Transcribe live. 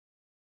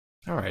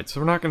Alright, so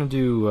we're not going to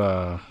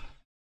do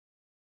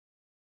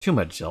too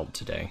much Zelda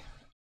today.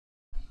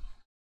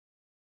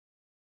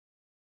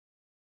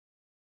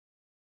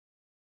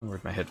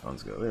 Where'd my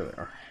headphones go? There they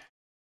are.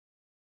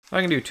 I'm not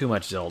going to do too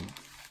much Zelda,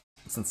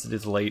 since it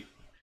is late,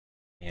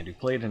 and we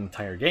played an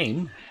entire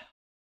game,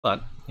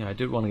 but, you know, I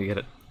did want to get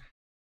it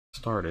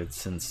started,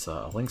 since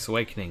Link's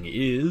Awakening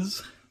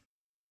is...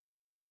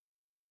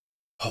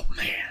 Oh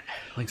man,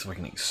 Link's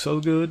Awakening is so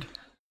good.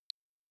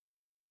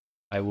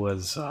 I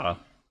was, so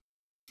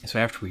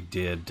after we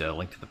did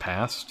Link to the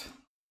Past,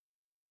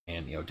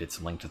 and, you know, did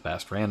some Link to the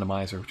Past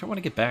randomizer, which I want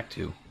to get back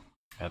to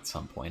at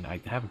some point. I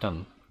haven't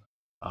done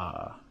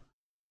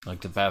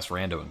Link to the Past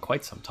rando in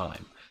quite some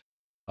time.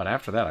 But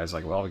after that, I was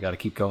like, well, we got to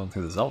keep going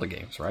through the Zelda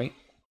games, right?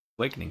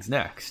 Awakening's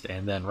next.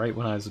 And then right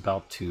when I was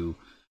about to, you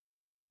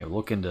know,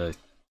 look into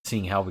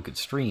seeing how we could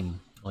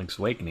stream Link's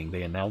Awakening,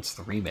 they announced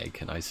the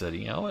remake, and I said,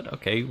 you know what,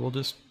 okay, we'll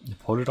just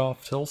put it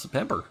off till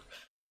September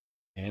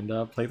and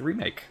play the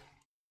remake.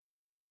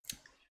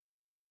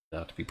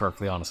 To be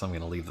perfectly honest, I'm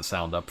going to leave the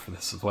sound up for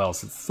this as well,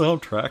 since the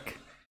soundtrack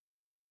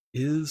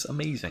is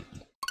amazing.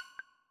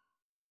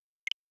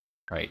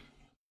 Right.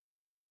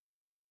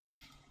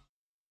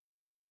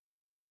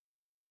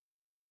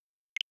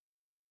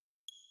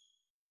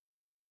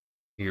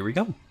 Here we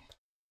go.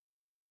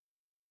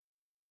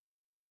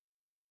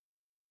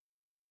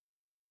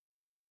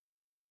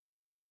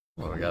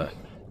 Well, we got a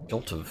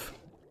jolt of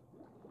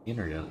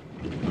internet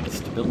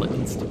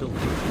instability.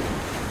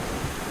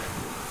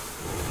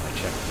 I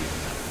checked the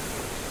internet.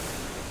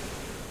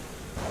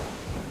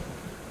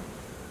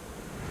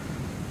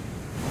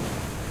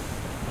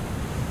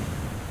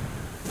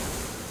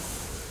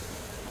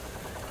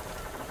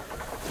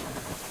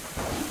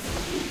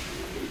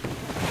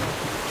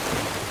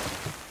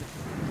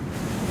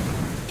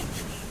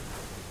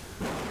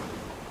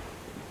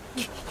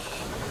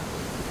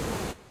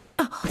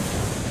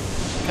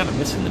 Kind of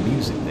missing the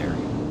music there.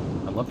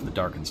 I love the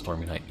Dark and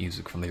Stormy Night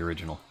music from the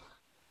original.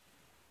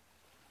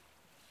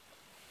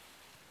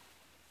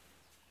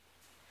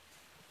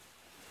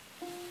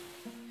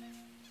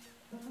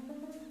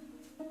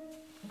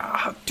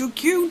 Ah, too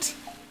cute!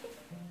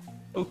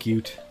 So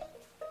cute.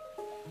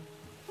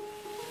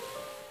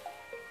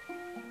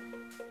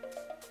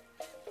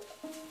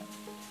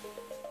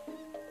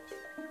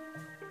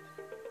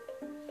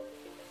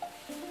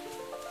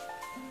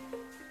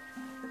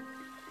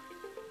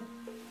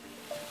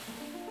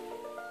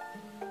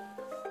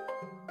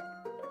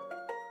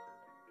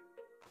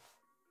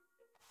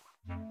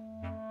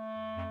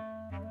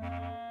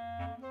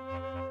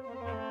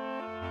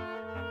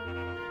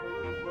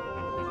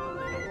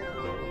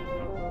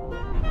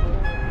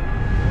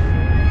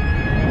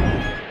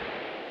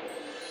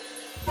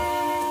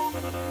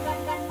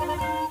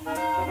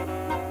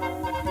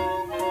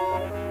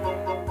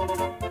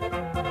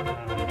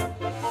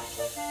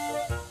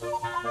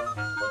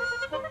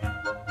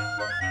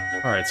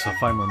 Alright, so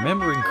if I'm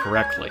remembering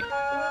correctly,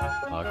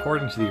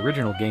 according to the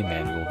original game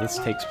manual, this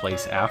takes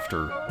place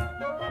after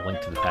A Link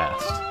to the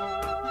Past.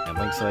 And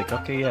Link's like,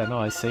 okay, yeah, no,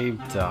 I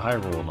saved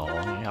Hyrule and all.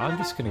 I'm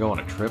just gonna go on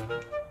a trip.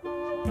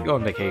 Go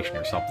on vacation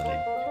or something.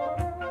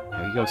 And, you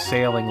know, you go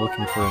sailing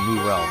looking for a new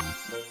realm.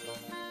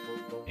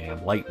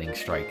 And lightning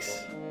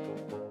strikes.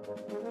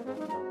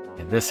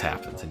 And this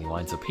happens, and he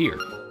winds up here.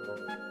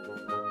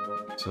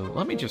 So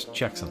let me just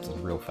check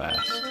something real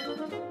fast.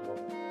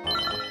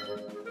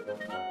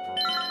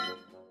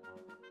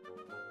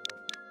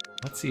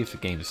 Let's see if the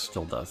game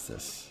still does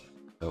this.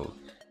 So,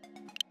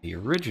 the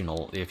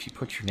original, if you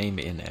put your name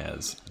in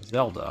as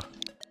Zelda,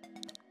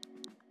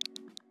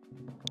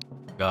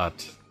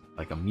 got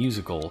like a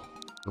musical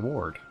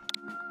reward.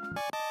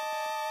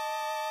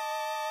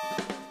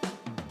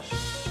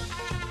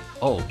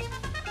 Oh,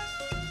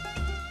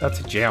 that's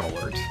a jam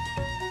alert.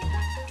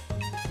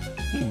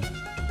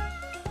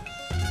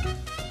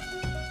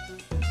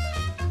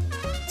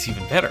 It's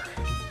even better.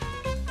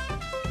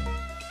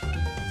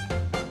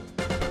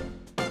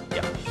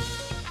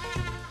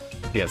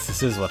 Yes,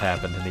 this is what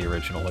happened in the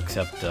original,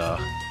 except,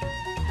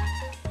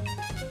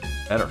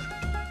 better.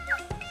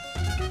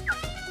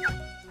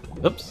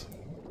 Oops.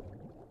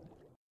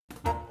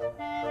 Alright.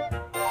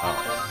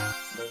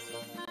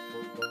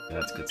 Yeah,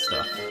 that's good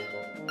stuff.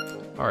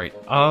 Alright,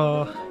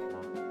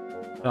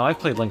 now I've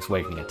played Link's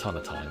Awakening a ton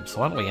of times, so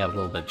why don't we add a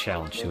little bit of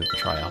challenge to it and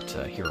try out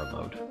hero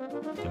mode.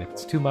 And if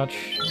it's too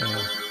much,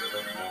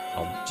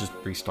 I'll just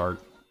restart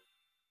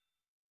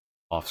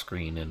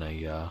off-screen in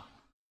a,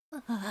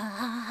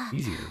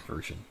 easier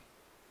version.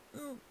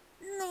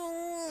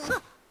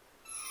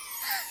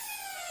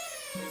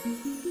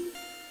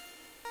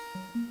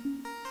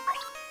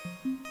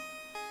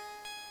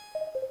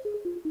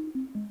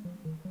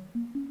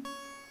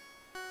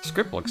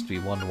 Script looks to be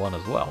 1-to-1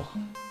 as well.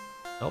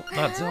 Nope,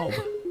 not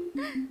Zelda.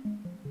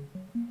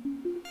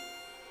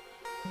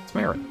 It's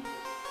Marin.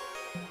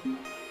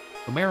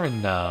 So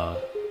Marin,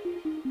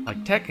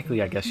 like,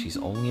 technically I guess she's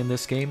only in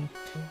this game,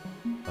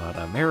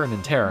 but Marin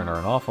and Terran are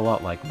an awful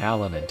lot like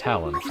Malon and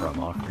Talon from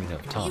Ocarina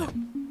of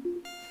Time.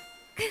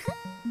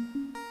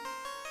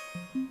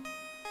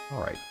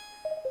 Alright.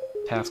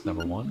 task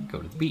number 1, go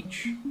to the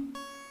beach.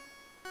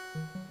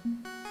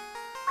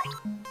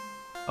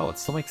 Oh, it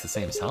still makes the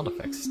same sound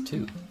effects,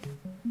 too.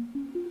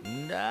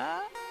 Now,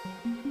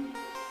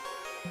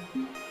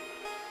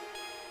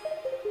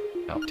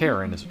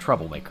 Terran is a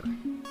troublemaker.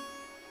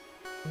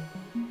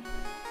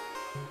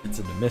 It's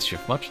into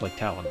mischief, much like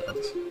Talon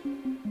does.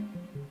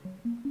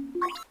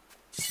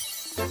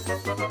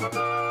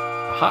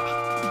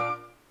 Aha!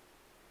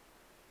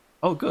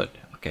 Oh, good.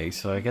 Okay,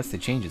 so I guess they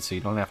changed it so you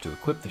don't have to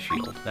equip the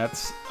shield.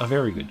 That's a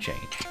very good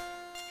change.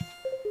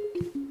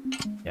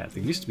 Yeah,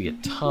 there used to be a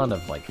ton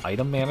of, like,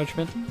 item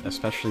management,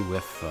 especially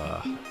with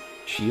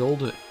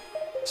shield,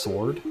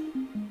 sword.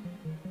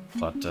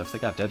 But if they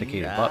got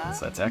dedicated buttons,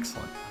 that's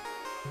excellent.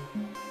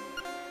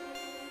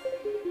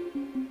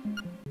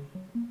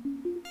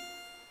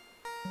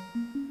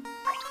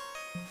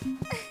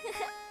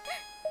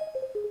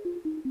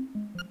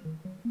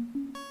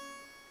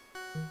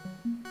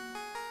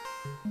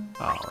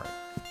 Alright.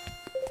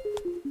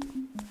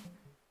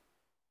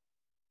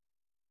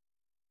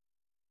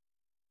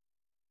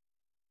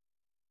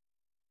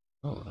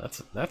 Oh,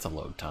 that's a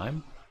load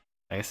time.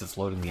 I guess it's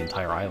loading the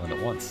entire island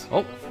at once.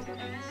 Oh!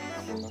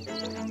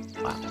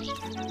 Wow.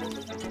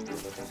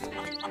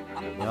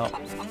 Well,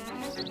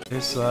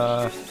 there's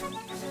a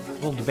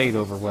little debate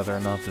over whether or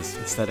not this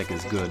aesthetic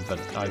is good, but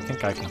I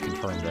think I can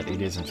confirm that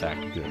it is in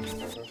fact good.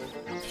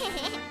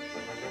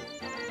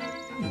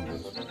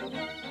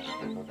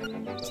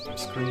 Step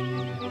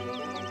screen.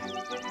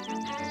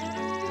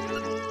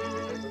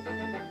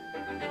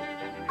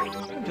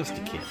 I'm just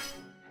a kid.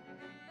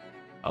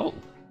 Oh,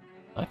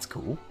 that's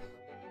cool.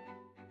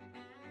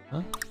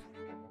 Huh?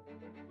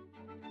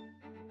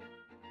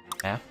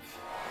 Map.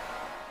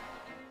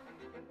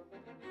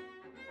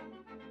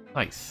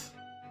 Nice.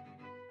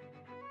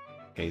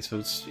 Okay, so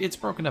it's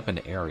broken up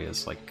into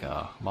areas like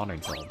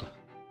Modern Zelda.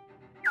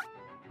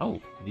 Oh,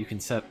 you can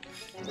set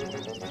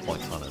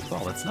points on it as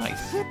well. That's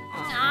nice.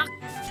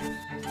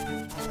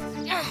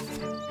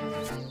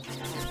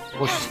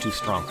 Push is too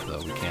strong though.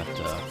 We can't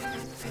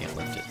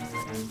lift it.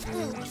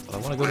 But I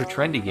want to go to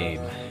Trendy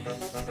Game.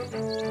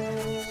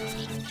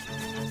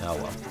 Oh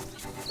well.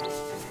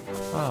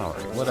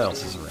 Alright, what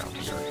else is around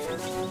here?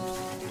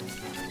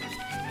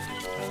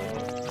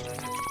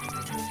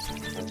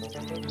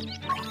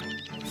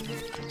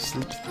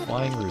 Sleep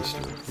Flying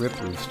Rooster.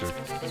 Rip Rooster.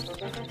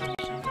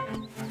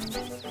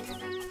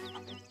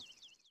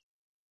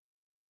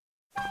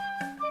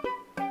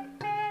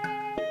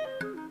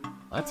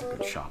 That's a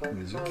good shop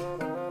music.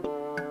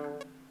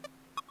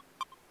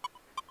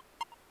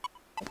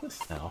 What's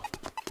this now?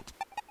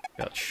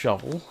 Got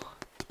Shovel.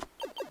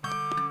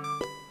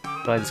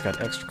 But I just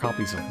got extra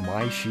copies of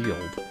My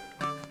Shield.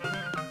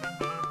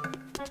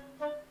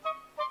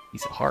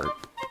 Piece of heart.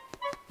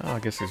 Oh, I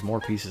guess there's more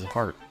pieces of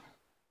heart.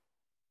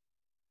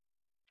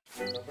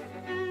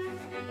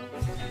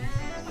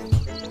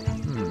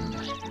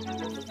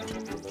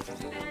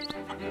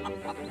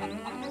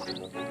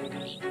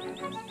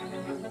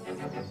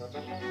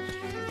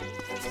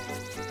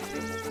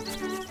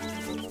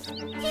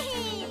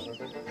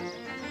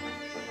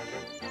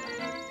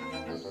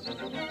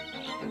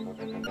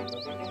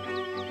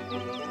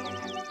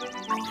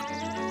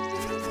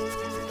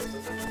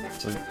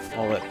 So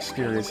all that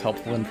obscure is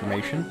helpful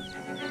information.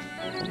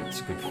 Oh,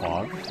 it's a good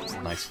fog. It's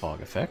a nice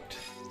fog effect.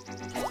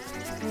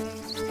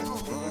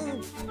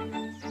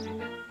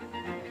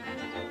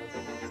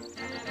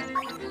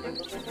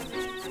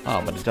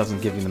 Ah, but it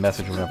doesn't give me the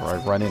message whenever I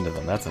run into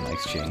them. That's a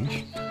nice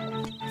change.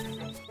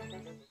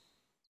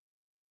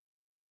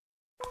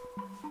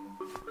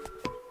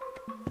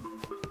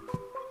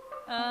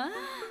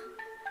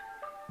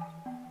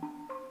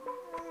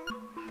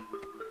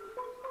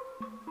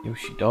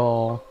 Yoshi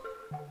doll.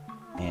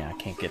 Yeah, I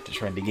can't get to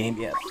Trendy Game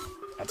yet.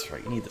 That's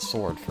right, you need the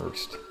sword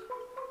first.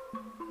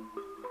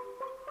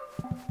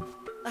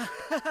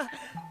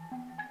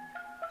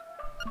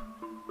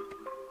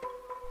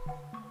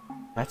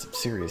 That's some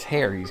serious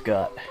hair he's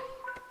got.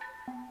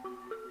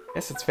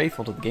 Guess it's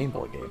faithful to the Game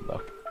Boy game,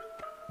 though.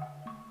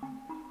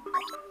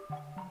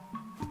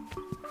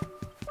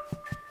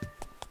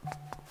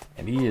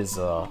 And he is,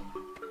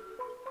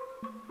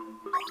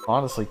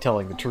 honestly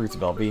telling the truth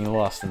about being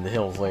lost in the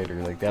hills later.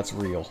 Like, that's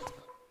real.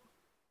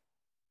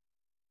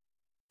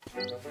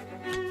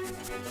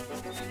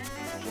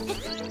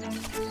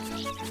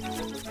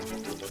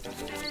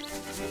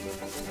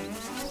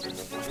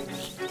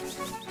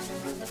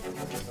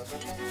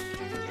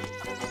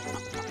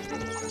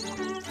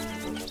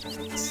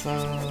 Let's,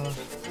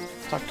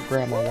 talk to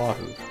Grandma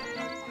Wahoo.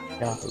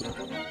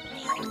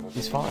 Yahoo.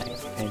 He's fine.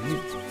 And you?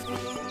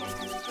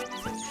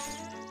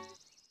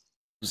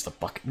 Is the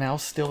bucket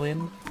mouse still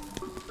in?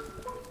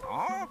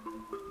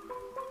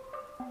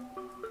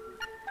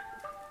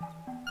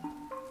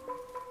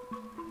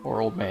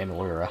 Poor old man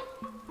Lyra.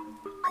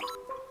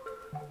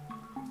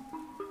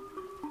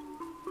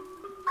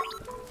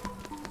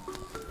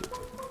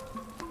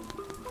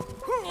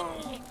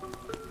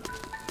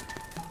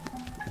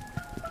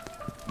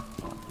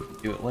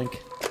 Do it,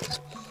 Link.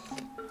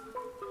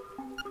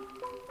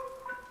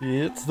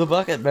 It's the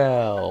bucket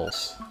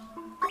mouse.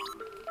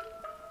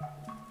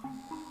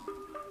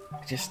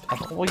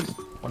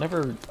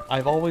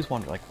 I've always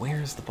wondered, like,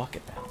 where's the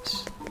bucket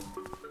mouse?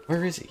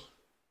 Where is he?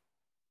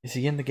 Is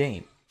he in the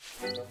game?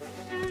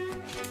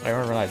 I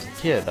remember when I was a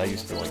kid, I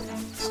used to, like,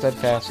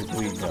 steadfastly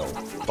believe, no,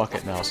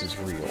 bucket mouse is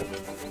real.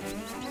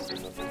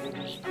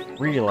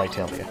 Real, I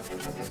tell you.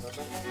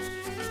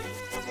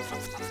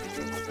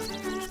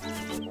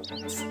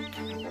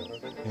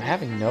 I'm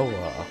having no,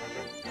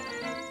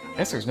 I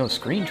guess there's no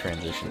screen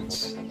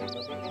transitions.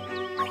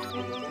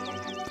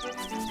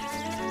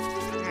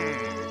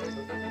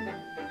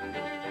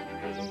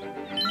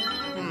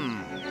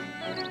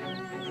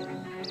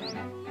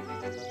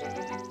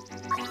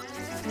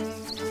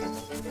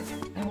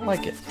 I don't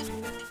like it.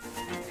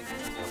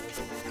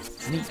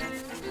 It's neat.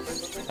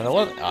 And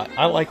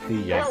I like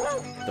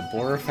the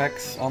blur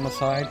effects on the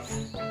side.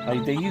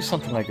 They use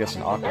something like this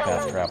in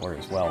Octopath Traveler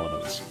as well, and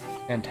it was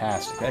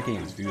fantastic. That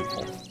game is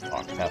beautiful,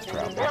 Octopath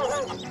Traveler.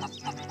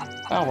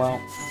 Oh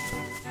well.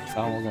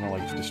 Bow Wow gonna,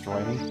 like,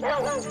 destroy me? My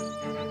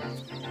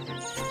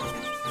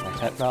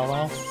pet Bow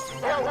Wow?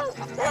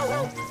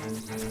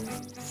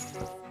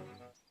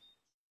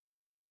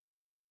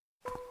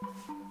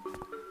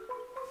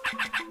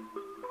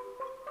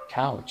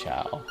 Cow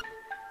Chow.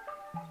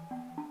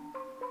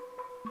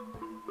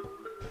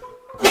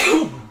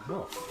 Oh,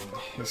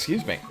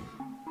 excuse me.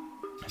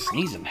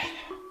 Sneezing.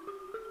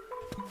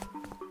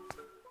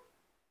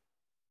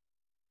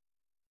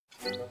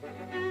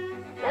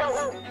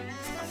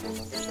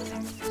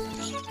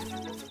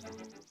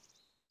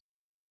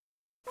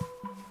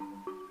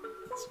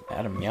 It's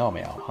Madam Meow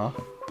Meow, huh?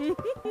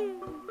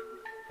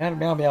 Madam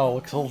Meow Meow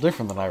looks a little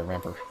different than I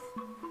remember.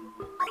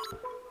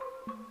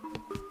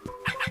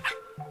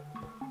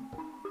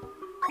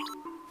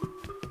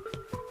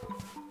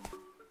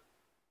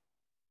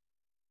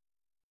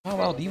 Oh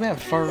well, do you have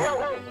fur?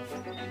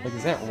 Like,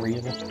 is that real?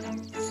 I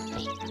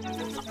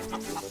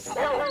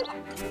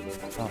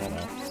don't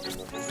know.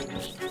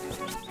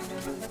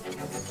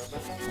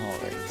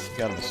 Alright, so you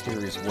got a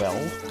mysterious well.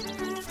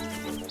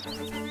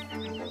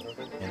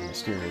 In a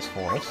mysterious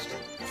forest.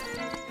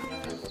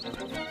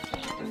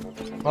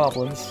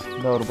 Goblins,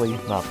 notably,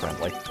 not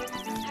friendly.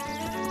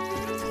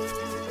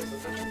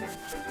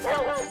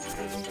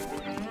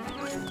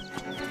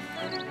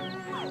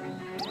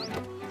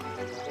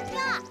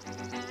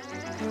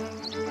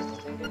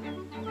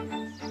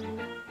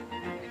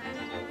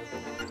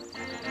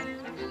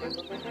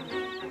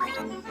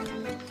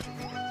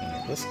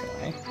 This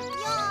guy.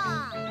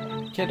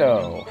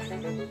 Kiddo!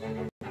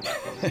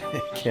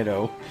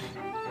 Kiddo.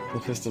 The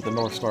Fist of the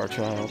North Star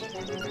Child.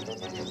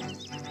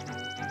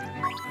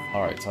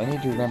 Alright, so I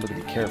need to remember to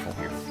be careful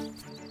here.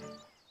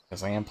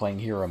 Because I am playing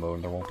hero mode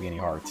and there won't be any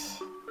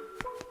hearts.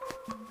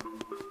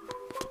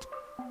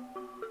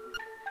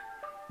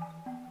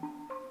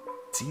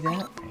 See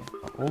that?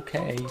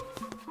 Okay.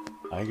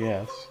 I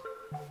guess.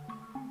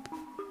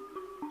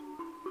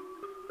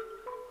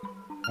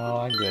 Oh,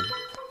 I'm good.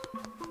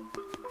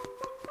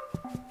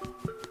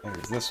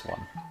 There's this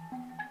one.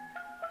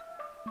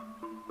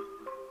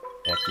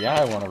 Heck yeah,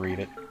 I want to read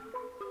it.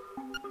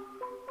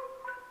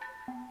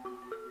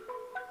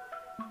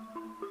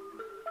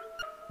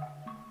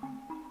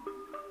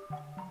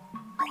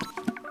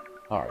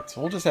 Alright,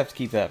 so we'll just have to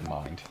keep that in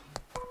mind.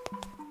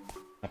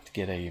 Have to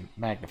get a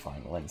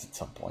magnifying lens at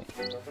some point.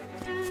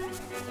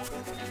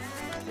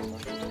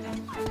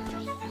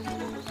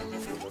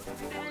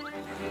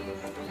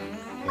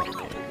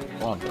 Okay,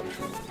 Londo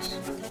Shores.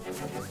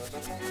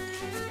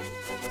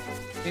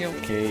 Pale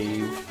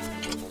Cave.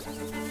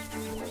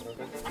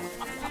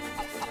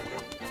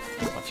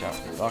 Watch out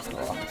for Doctor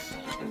Rocks.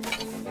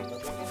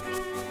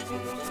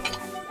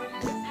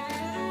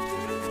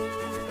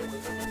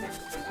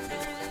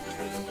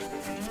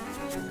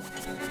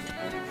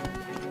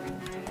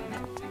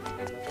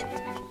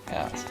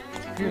 Yeah,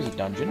 here's a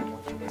dungeon.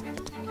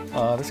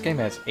 This game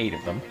has 8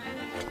 of them.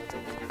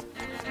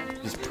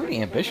 It's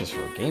pretty ambitious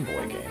for a Game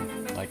Boy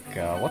game. Like,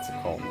 what's it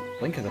called?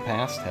 Link to the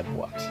Past had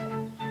what?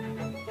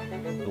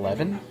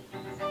 11?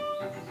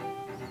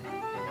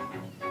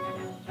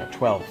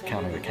 12,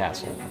 counting the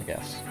castle, I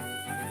guess.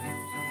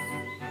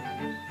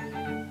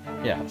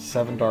 Yeah,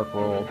 7 Dark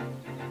World,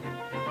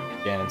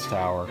 Ganon's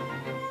Tower,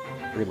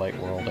 3 Light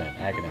World, and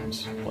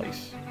Aghanim's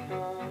Place.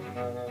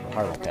 Or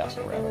Hyrule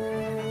Castle, rather.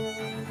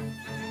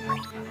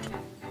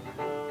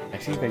 I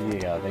see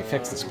they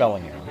fixed the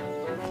spelling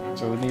error.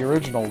 So in the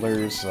original,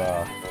 there's,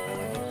 it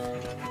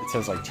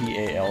says like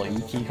T-A-L-E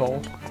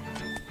keyhole.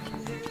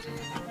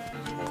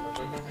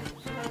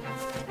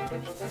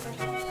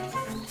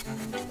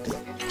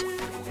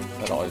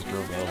 That always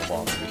drove me a little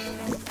bonkers.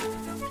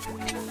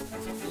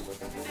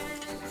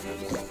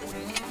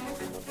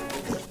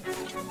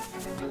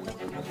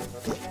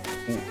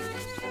 Ooh.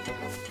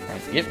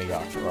 Trying to get me,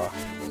 Dr. Rock.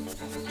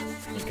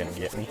 You gonna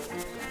get me?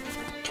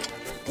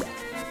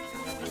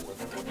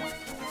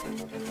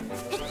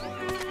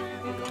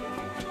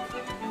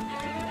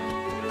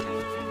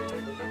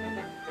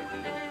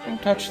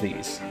 Don't touch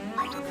these.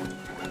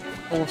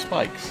 Full of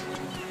spikes.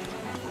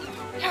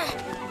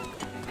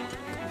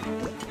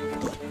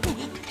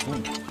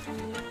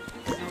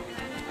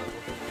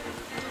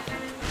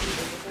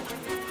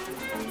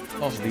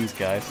 Also these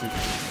guys. They're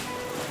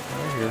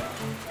here.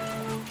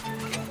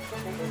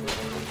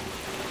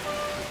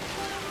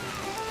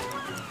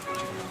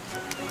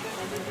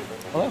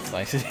 Well, that's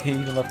nice. He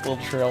even left a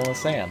little trail in the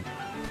sand.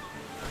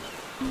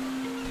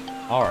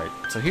 Alright,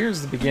 so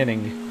here's the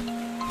beginning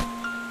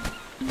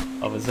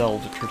of a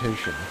Zelda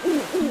tradition.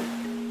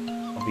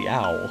 Of the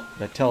owl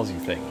that tells you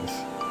things.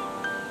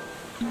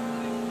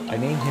 I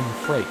named him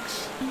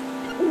Frakes.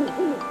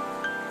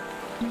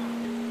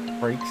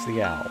 Frakes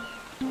the owl.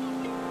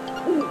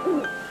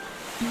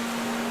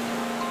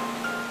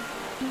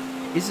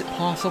 Is it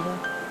possible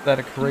that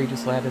a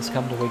courageous lad has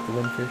come to wake the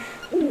windfish?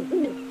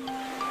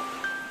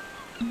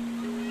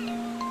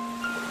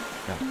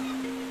 No.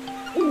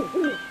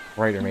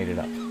 Writer made it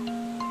up.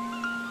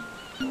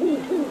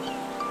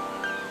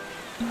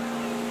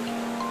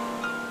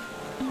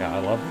 Yeah, I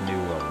love the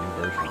new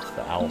version of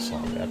the owl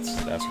song.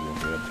 That's real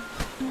good.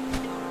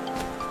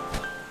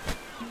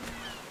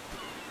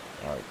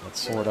 All right, let's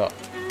sort up.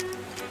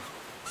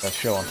 Best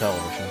show on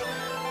television.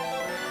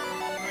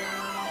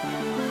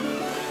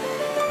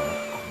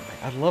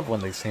 I love when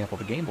they sample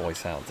the Game Boy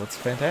sounds. That's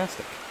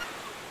fantastic.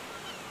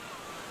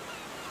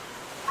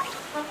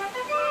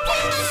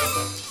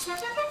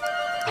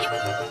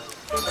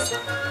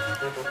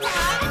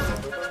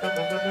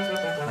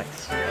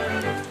 Nice.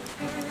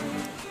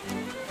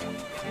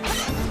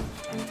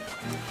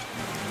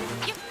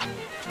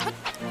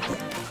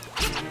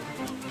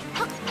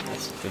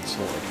 That's a good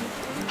sword.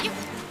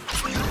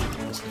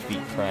 Let's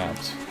defeat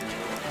crabs.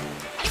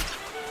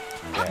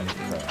 Yeah,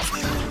 crabs.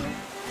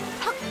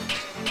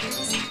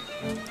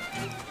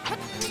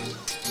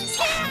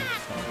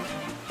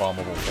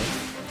 Bombable thing.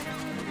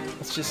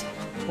 Let's just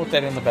put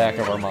that in the back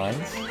of our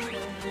minds.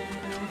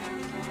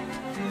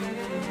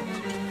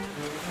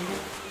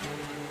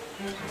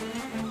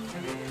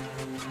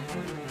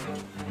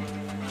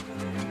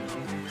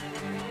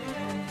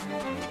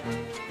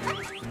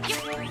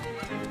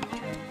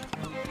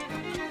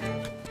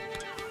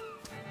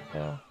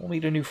 We'll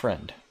meet a new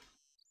friend.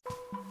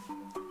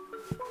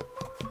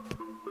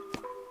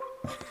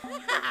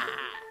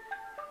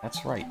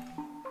 That's right.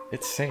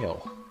 It's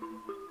Sail.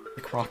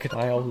 The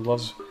crocodile who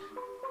loves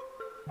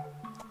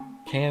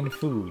canned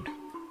food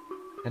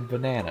and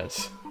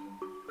bananas.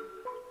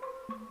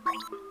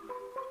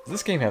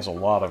 This game has a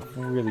lot of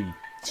really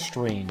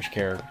strange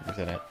characters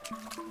in it.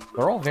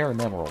 They're all very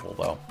memorable,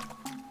 though.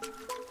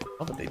 I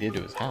love what they did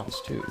to his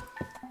house, too.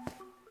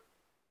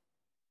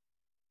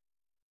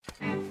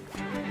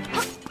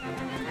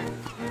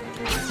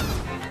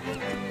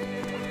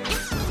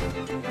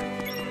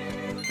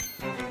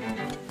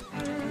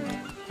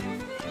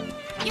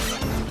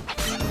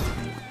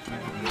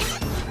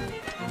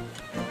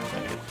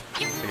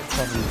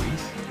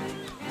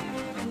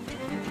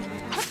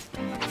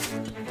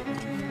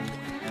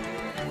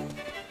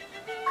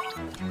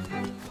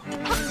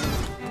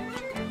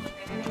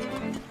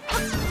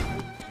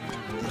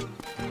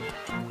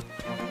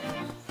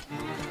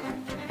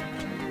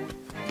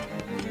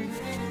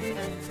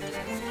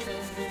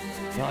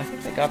 You know, I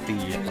think they got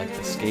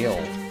the scale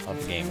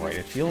of the game right.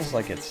 It feels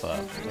like it's like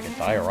a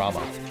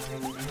diorama.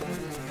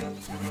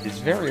 It's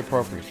very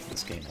appropriate for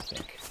this game, I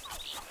think.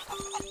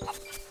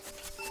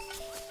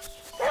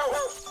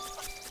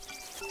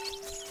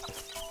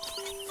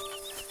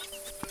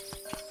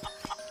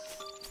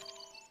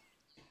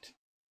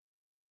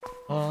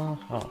 Oh.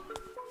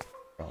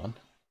 Gone.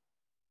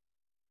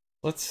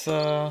 Let's, do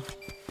a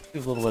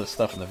little bit of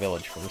stuff in the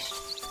village first.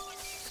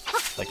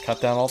 Like, cut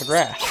down all the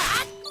grass.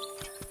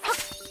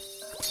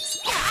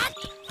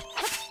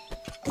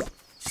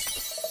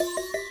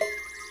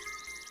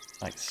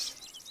 Nice.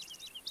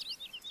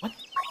 What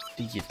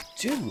do you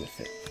do with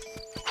it?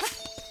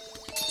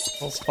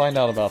 Let's find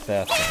out about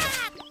that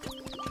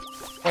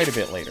quite a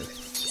bit later.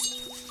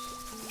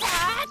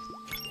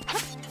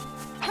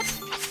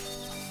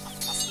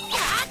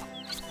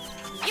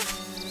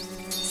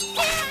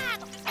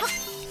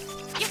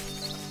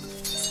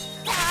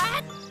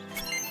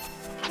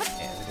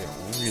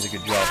 Really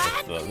good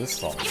job with this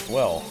song as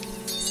well.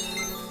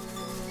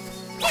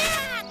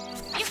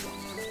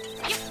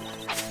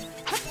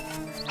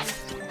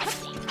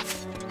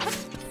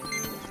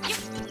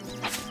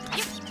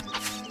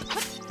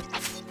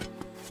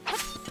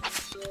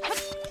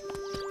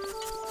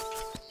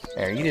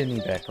 There, you didn't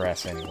need that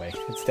grass anyway.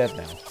 It's dead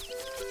now.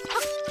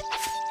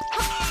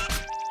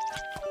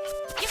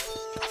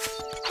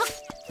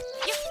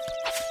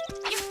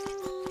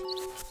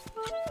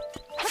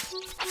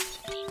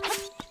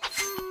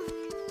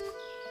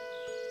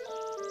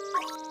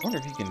 I wonder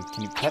if you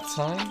can you cut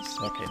signs?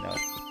 Okay, no.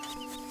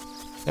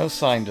 No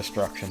sign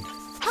destruction.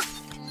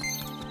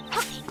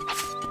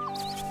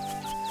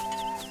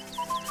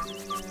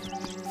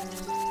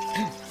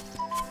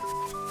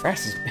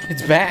 Grass is,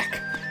 it's back!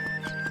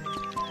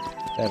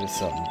 That is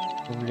some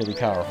really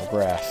powerful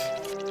grass.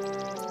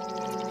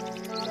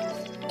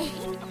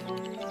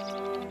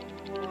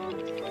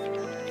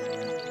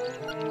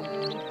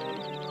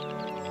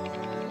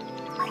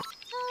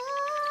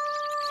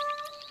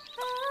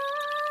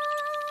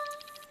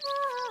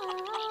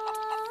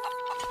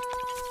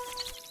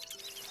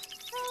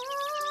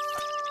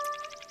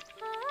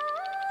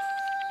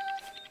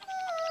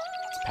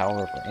 power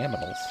over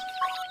aminals.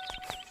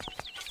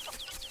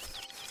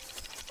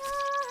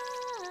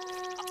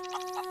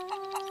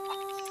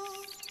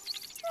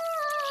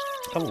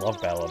 I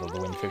love Ballad of the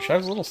Windfish. I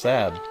was a little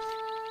sad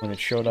when it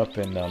showed up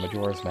in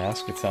Majora's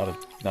Mask. It sounded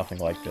nothing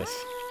like this.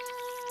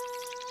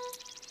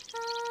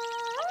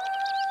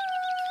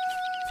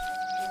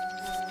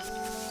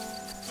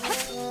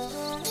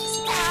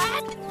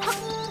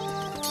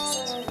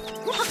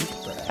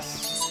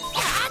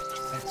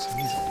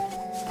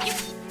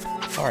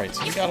 Alright,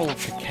 so we got a little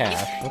bit of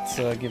cash. Let's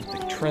give the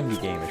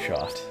trendy game a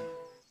shot.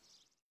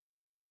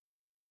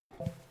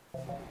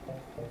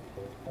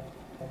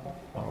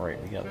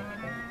 Alright, we got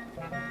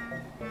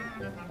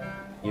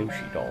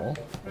Yoshi doll.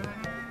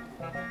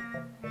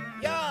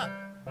 Yeah!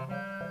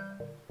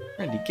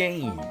 Trendy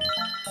game!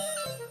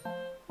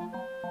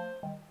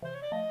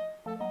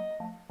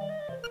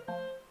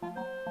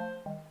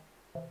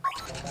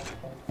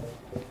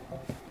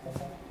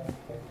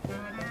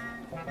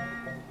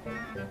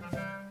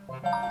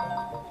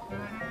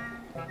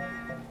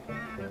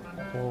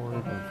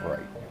 Forward and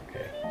right,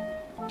 okay.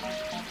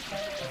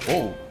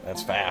 Whoa,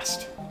 that's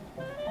fast.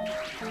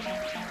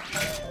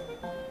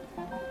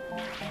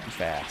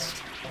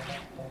 Fast.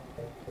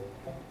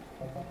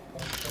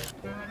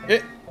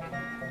 It.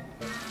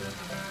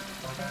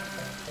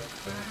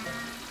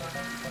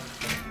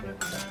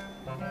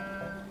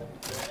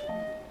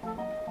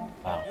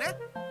 Wow.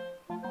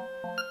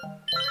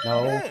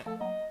 No.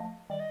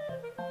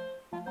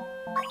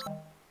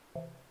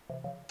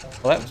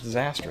 Well, that was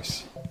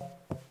disastrous.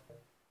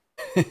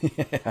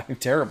 I'm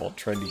terrible at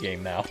trendy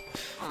game now.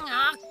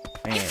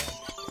 Man.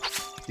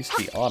 Used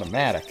to be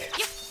automatic.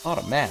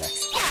 Automatic.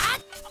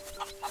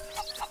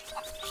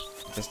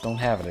 Just don't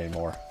have it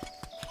anymore.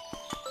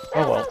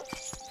 Oh well.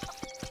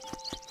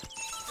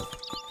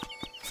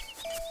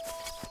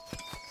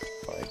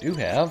 What I do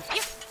have...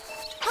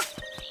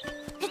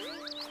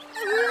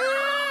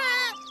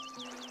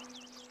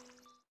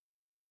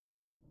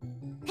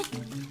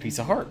 piece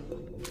of heart.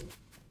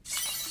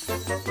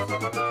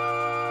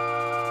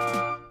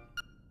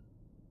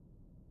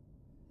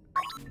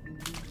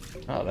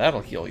 Oh,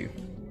 that'll heal you.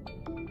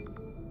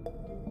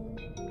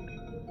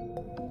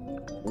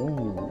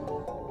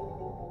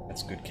 Ooh.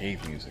 That's good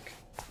cave music.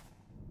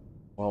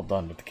 Well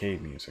done with the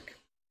cave music.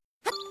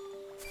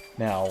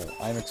 Now,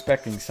 I'm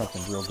expecting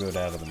something real good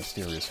out of the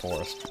Mysterious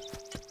Forest.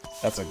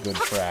 That's a good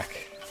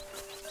track.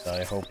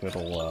 I hope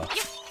it'll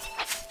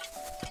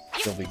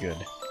be good.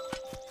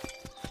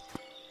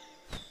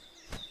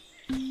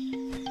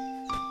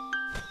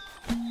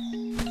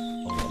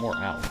 I'll get more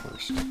out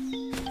first.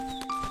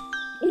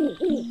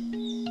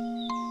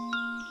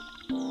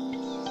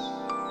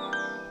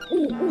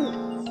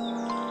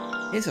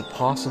 Is it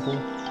possible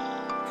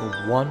for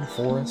one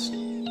forest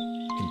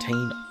to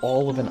contain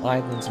all of an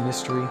island's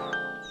mystery?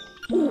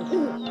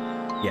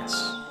 Yes.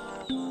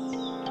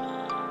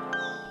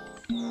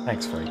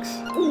 Thanks, Frakes.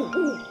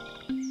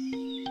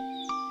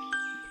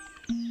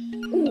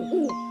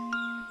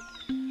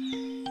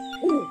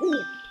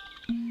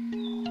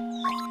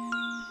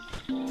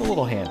 It's a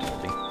little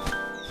hand-holdy,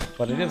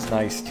 but it is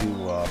nice to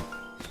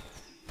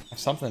have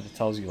something that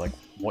tells you like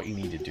what you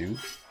need to do.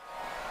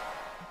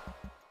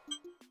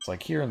 It's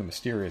like here in the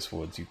Mysterious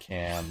Woods, you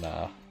can,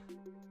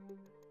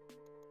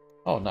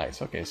 oh,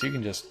 nice. Okay, so you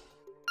can just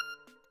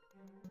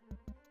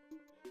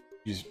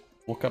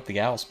look up the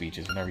owl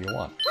speeches whenever you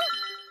want.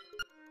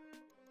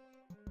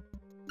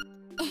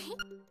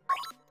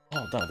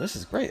 Oh, no, this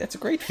is great. That's a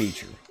great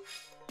feature.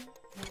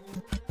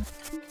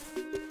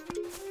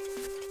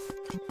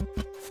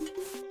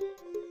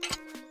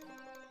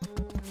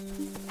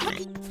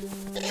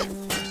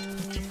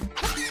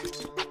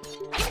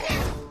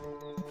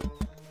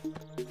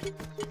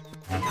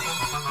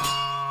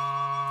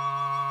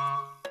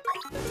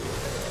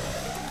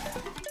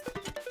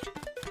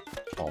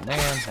 Oh man,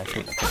 I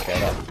shouldn't have picked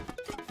that up.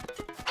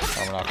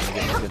 Oh, we're not gonna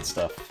get the good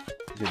stuff.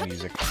 Good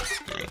music.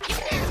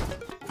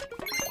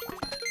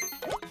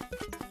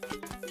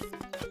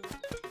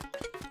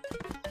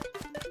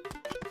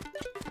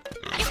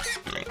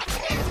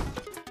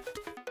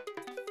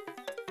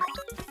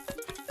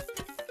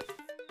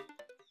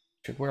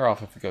 Should wear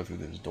off if we go through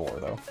this door,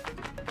 though.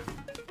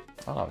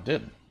 Oh, it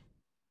did.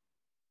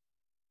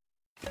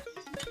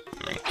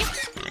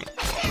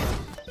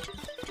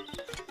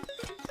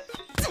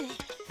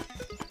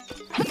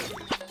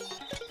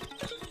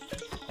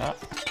 Ah,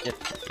 get.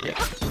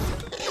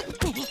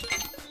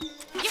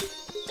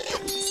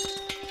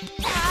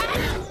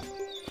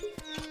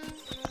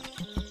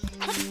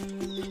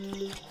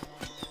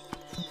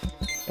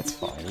 That's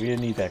fine. We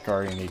didn't need that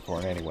guardian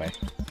acorn anyway.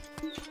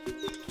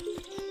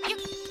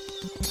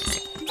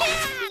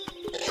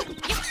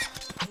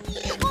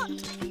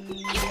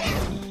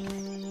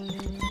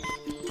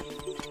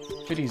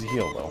 Pretty easy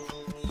heal, though.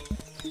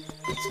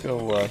 Let's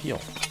go heal.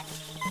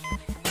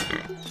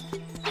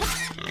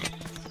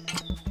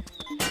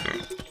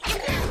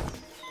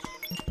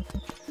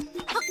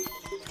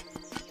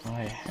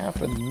 I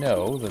happen to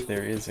know that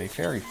there is a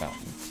fairy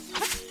fountain.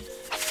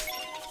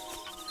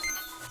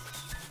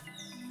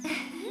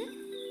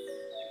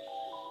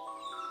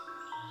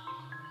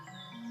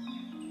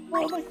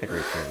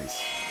 strawberry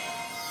fairies.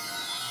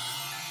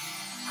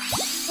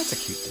 That's a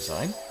cute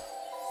design.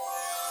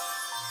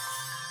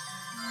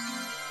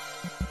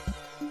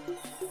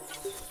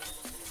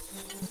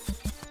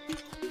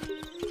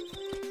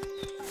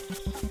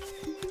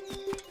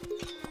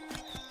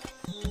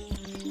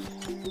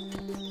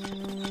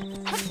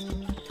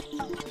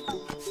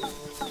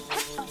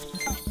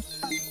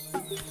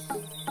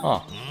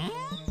 Huh.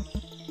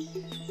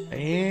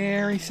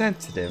 Very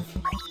sensitive.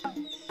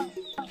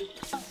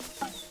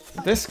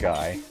 This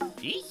guy.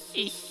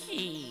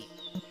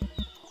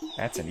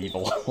 That's an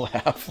evil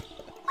laugh.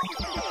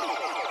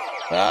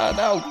 Ah,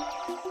 no!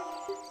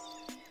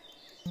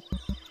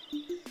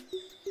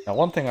 Now,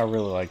 one thing I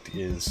really liked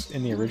is,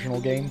 in the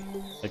original game,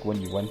 like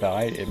when you went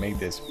by, it made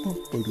this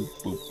boop, boop,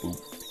 boop, boop.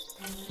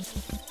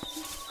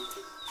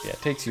 Yeah,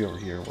 it takes you over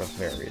here with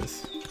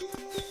various.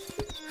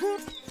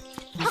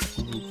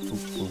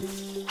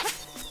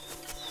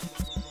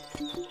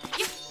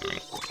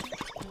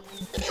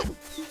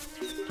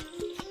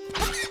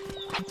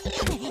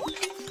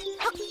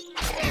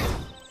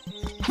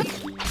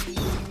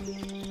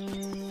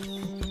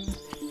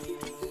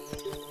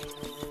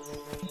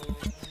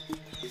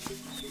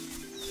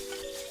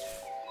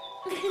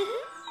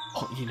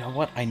 You know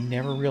what? I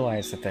never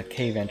realized that that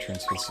cave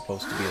entrance was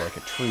supposed to be like a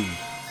tree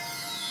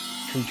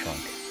trunk.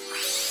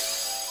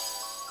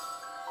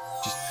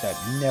 Just, that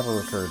never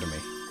occurred to me.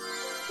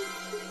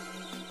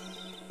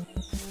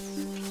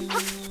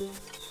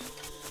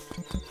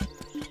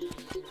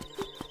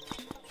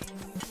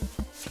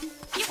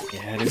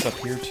 Yeah, it is up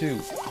here too.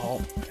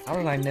 Oh, how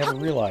did I never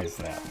realize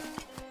that?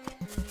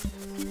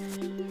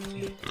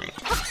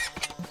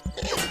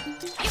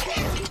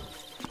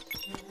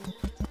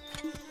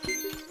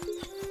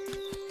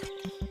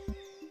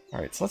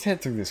 Alright, so let's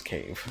head through this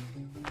cave.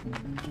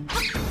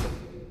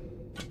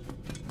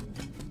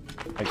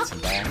 Fight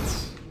some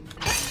bats.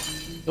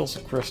 Kill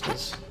some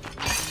crystals.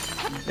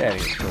 Daddy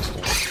of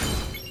crystals.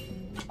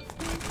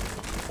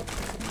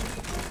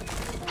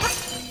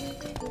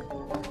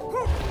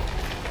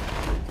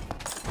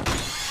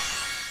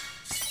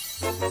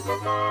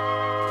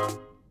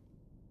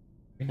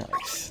 Very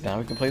nice. Now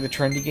we can play the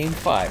trendy game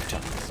 5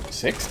 times.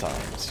 6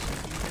 times.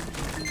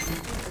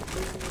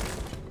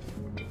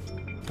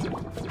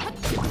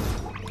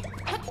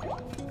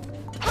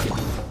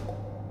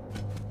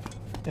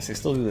 Guess they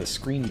still do the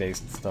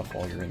screen-based stuff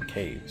while you're in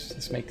caves.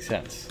 This makes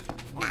sense.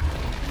 A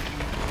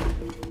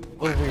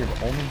little weird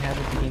to only have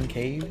it be in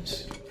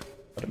caves,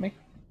 but it make...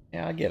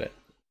 yeah, I get it.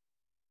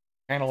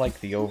 Kinda like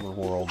the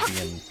overworld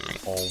being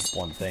all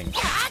one thing.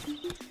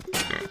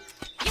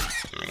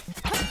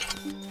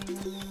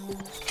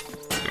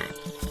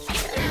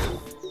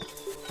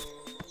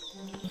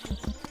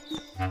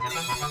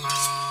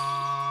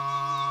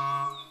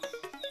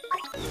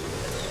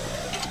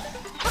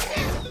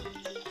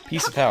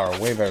 Piece of power,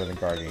 way better than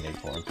Guardian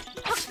Acorn.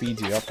 It speeds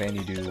you up and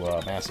you do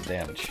massive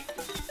damage.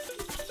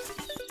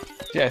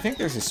 Yeah, I think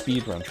there's a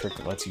speedrun trick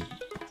that lets you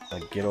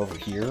like get over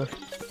here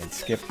and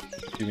skip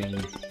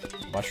doing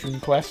Mushroom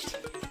Quest.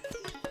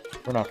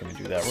 We're not going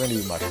to do that. We're going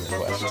to do Mushroom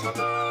Quest.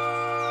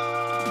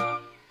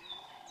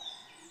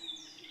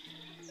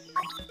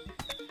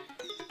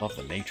 Love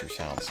the nature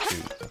sounds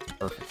too.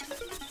 Perfect.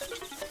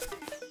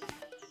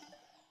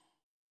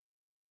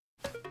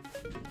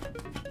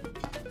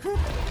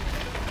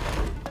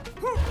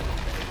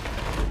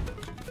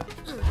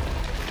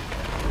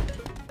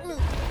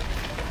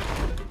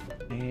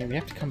 And we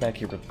have to come back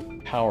here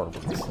with power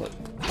bracelet.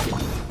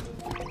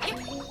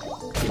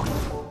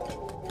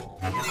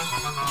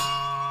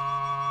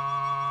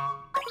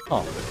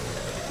 Oh.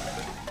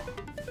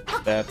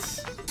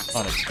 That's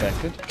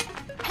unexpected.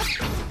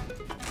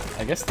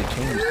 I guess they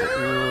changed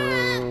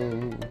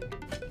the...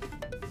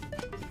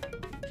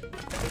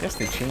 I guess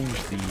they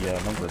changed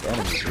the number of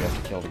enemies you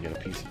have to kill to get a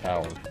piece of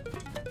power.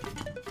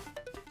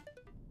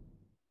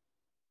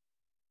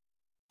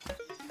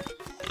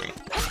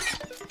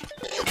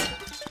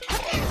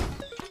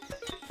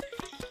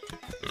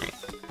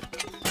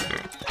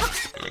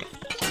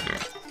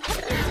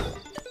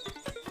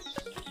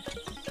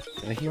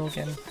 Did I heal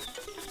again?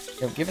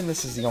 You know, given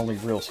this is the only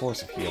real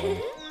source of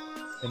healing,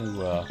 I'm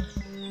gonna,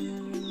 keep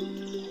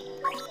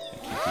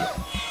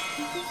healing.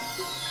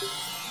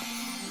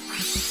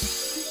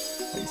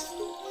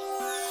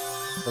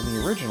 From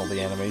the original,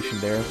 the animation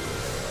there,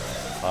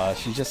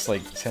 she just,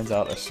 like, sends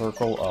out a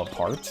circle of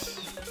hearts,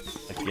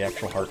 like the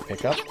actual heart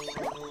pickup.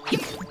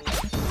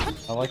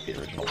 I like the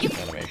original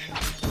animation.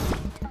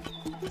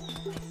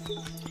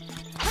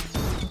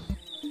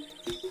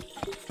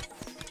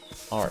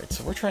 Alright,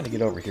 so we're trying to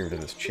get over here to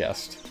this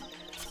chest.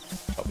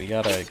 But we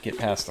gotta get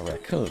past the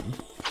raccoon,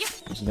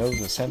 whose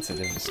nose is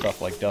sensitive to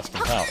stuff like dust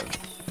and powder.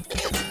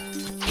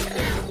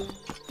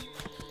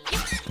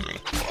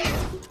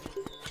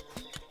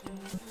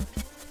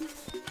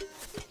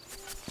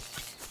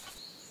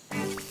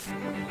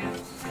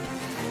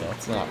 Yeah,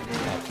 let's not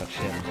touch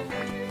him.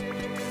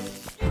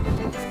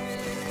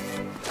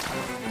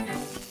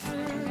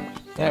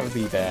 That would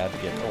be bad to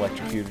get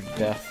electrocuted to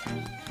death.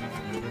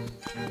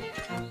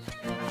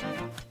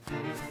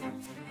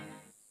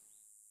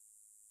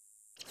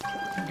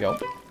 go.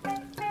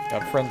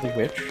 Got a friendly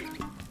witch.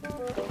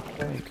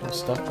 Any cool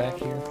stuff back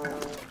here?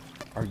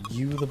 Are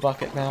you the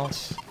bucket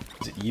mouse?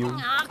 Is it you?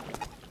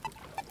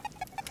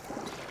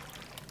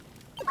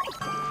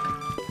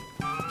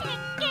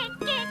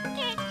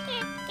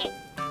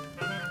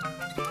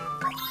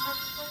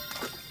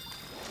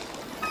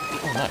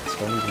 Oh, nice.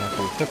 Don't even have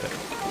to equip it.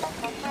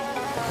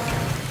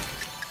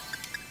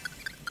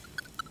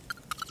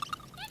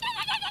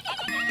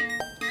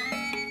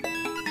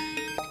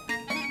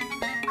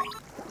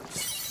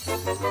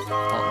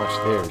 Not much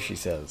there, she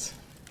says.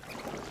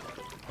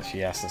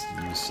 She asked us to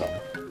use some.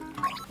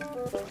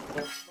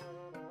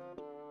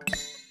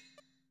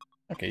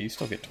 Okay, you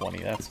still get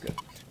 20, that's good.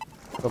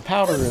 So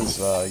powder is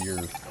your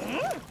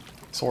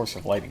source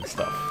of lighting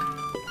stuff.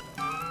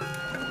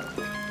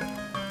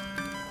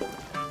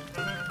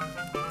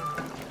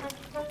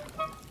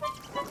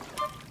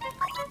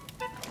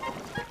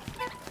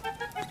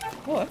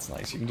 Well, that's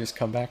nice. You can just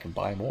come back and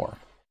buy more.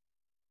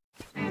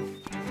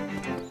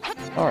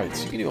 Alright,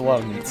 so you can do a lot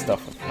of neat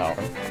stuff with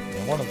powder.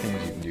 And one of the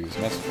things you can do is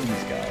mess with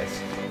these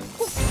guys.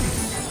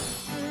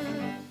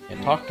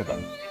 And talk to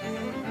them.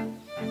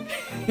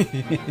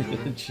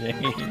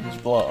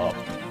 Change, blow up.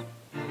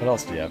 What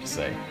else do you have to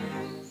say?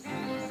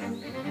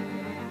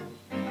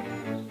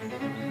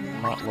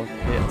 Hot look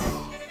hits.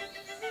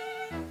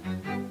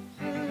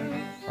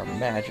 Are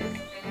magic.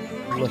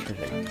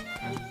 Literally.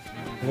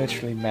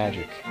 Literally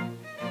magic.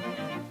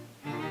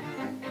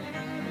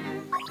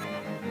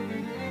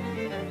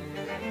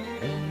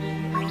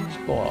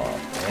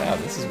 Yeah,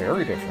 this is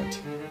very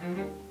different.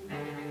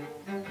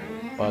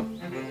 But,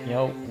 you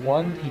know,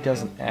 one, he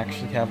doesn't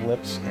actually have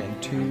lips,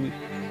 and two,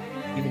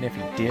 even if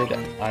he did,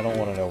 I don't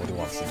want to know what he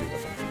wants to do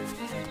with them.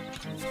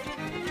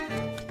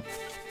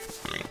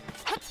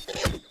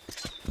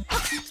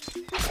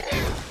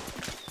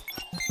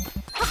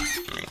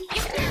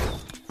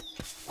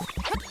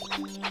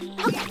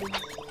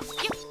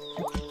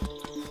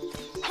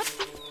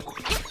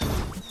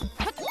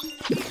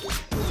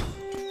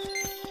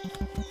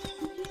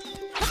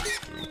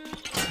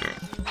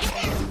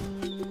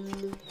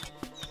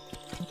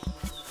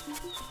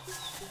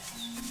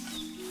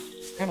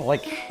 I kind of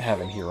like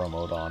having hero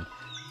mode on.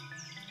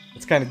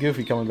 It's kind of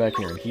goofy coming back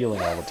here and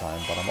healing all the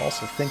time, but I'm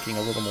also thinking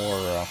a little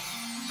more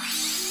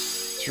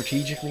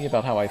strategically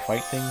about how I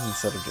fight things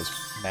instead of just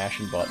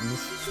mashing buttons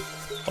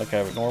like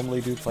I would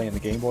normally do playing the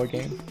Game Boy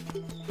game.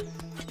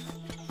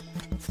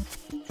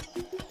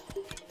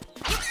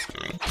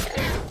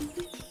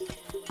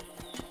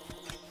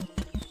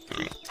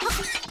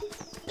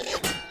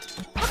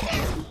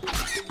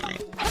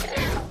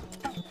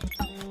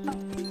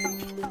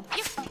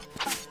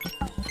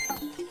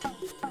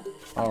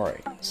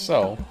 Alright,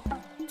 so...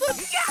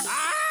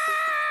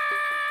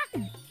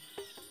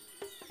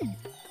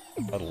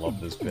 I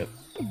love this bit.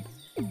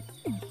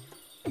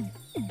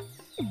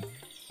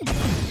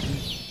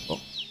 Oh.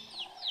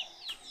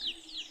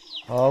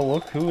 Oh,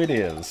 look who it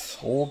is.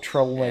 Old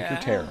troublemaker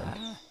Terran.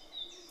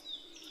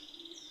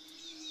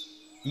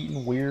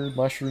 Eating weird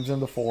mushrooms in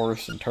the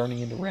forest and turning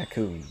into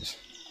raccoons.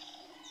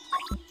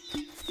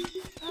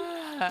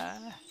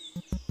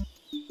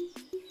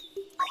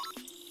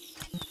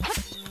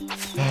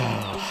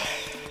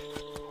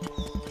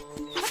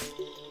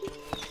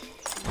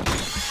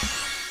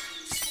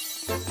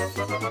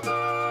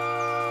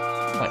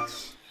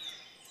 Nice.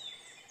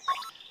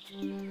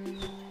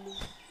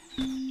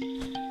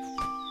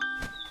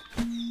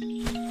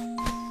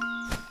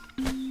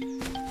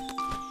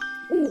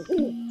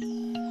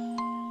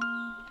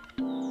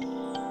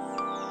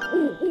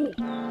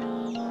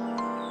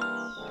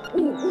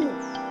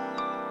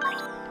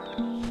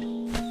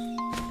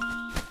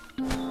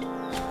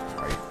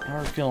 Alright, how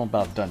are we feeling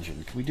about a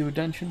dungeon? Can we do a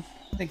dungeon?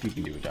 I think we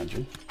can do a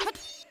dungeon.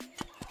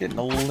 Getting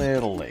a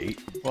little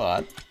late,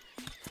 but...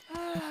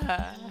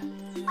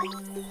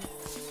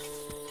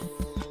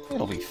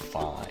 it'll be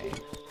fine.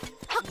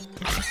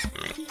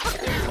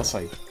 Unless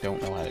I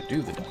don't know how to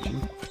do the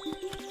dungeon.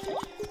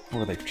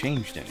 Or they've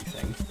changed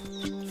anything.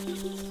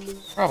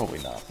 Probably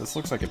not. This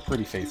looks like a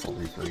pretty faithful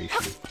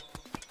recreation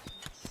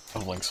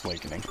of Link's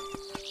Awakening.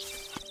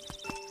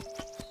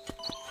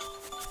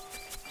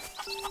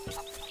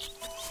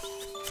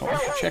 Oh, I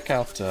should check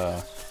out, do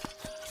a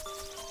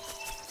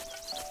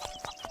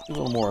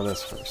little more of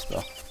this first,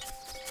 though.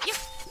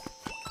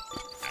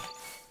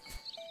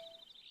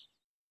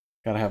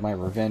 Gotta have my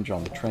revenge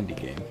on the trendy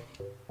game.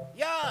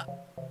 Yeah!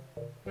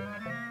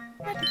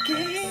 The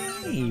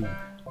game!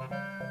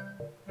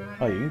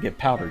 Oh, you can get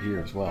powder here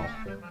as well.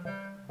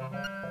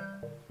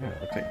 Yeah,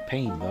 it looks like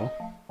pain, though.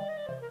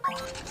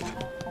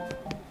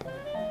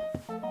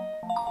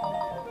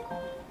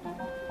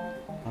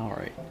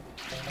 Alright.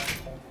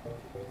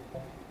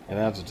 Yeah,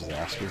 that was a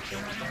disaster.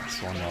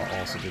 This one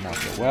also did not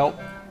go well.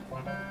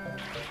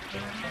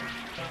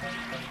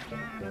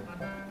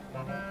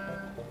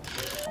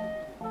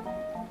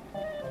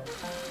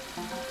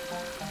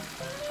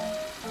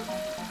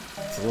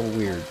 It's a little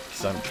weird,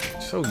 because I'm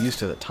so used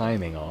to the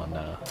timing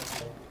on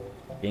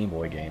Game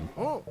Boy game.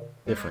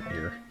 Different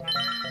here.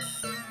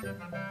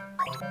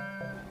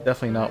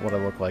 Definitely not what I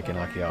look like in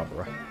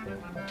Akihabara.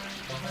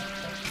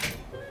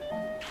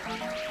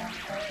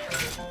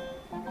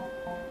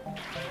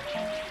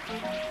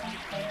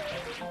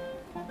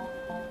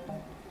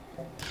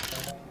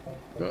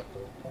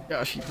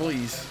 Yoshi,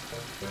 please.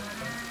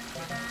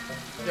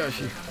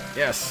 Yoshi.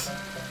 Yes.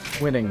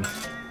 Winning.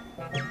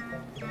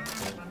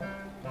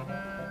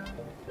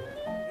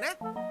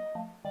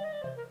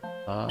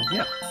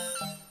 Yeah.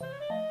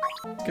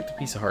 Let's get the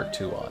piece of heart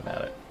too while I'm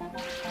at it.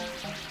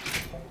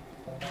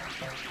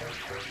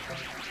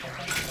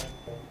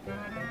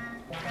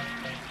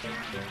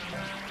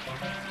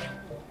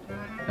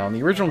 Now, in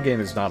the original game,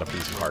 there's not a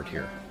piece of heart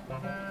here. Ooh,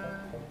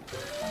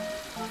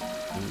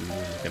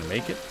 he's gonna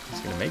make it. He's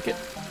gonna make it.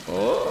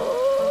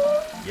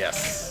 Oh!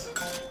 Yes.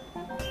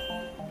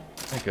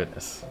 Thank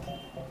goodness.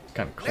 It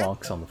kind of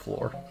clonks on the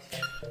floor.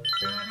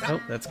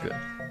 Nope, that's good.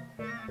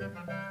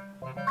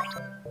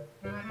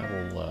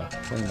 I will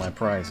claim my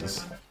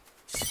prizes.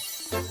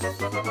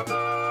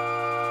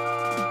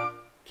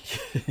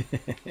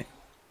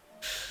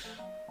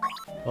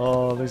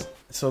 Oh,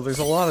 there's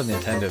a lot of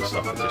Nintendo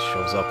stuff that just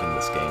shows up in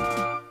this game,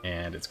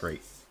 and it's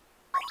great.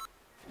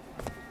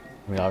 I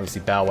mean,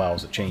 obviously Bow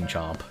Wow's a chain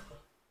chomp,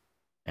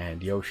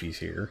 and Yoshi's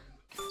here,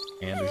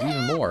 and there's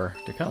even more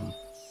to come.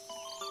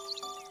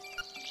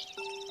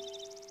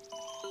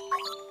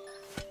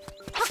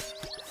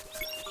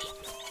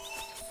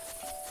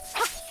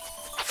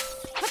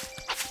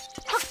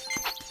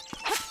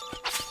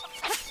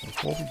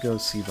 Before we go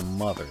see the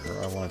mother,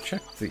 I want to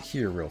check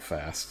here real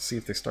fast, see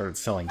if they started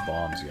selling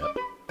bombs yet.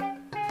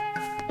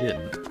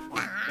 Didn't.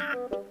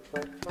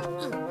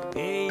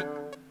 Hey.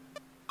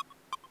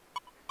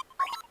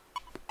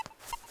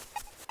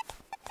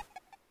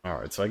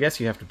 Alright, so I guess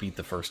you have to beat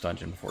the first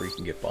dungeon before you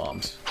can get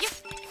bombs.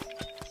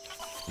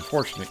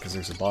 Unfortunate, because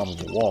there's a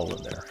bombable wall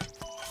in there.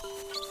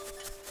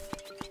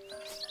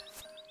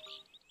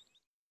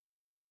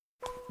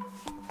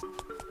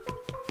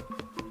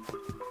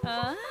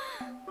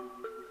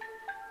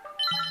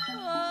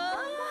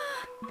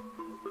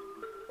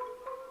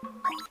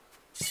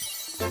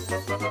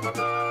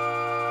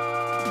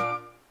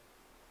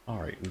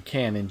 Alright, we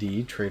can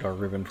indeed trade our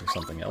ribbon for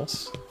something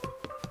else.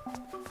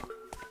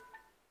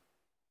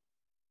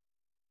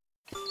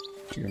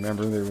 Do you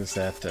remember there was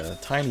that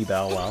tiny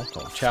Bow Wow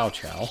called Chow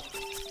Chow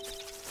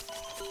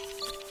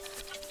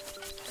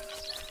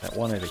that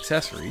wanted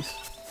accessories?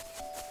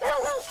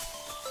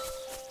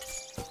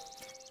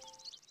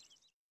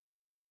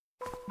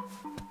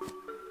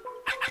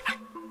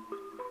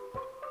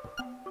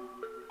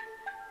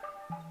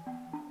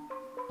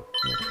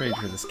 We'll trade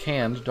for this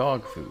canned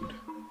dog food.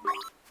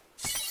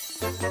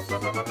 It's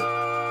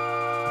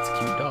a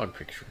cute dog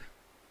picture.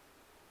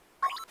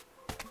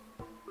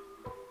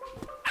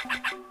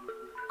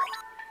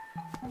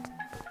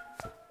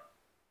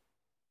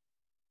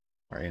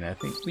 Alright, and I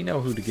think we know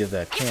who to give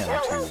that can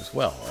to as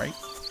well, right?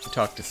 We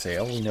talked to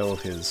Sale, we know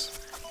of his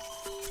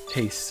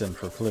tastes and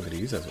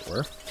proclivities, as it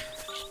were.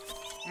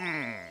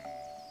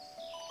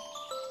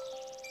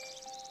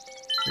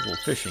 Good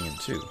little fishing in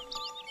too.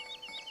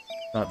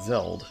 Not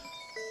Zeld.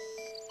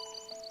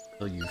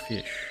 Will you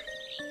fish?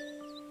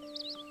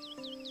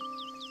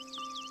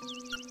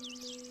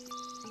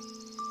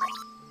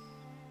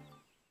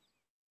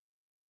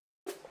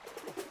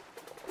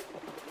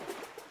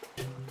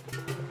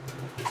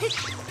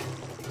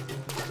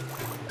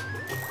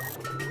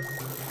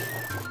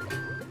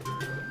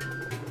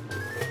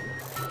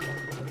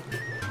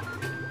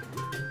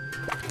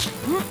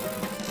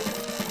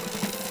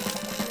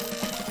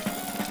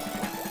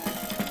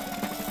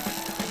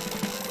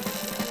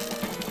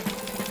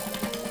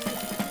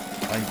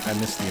 I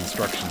missed the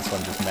instructions, so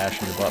I'm just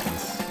mashing the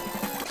buttons.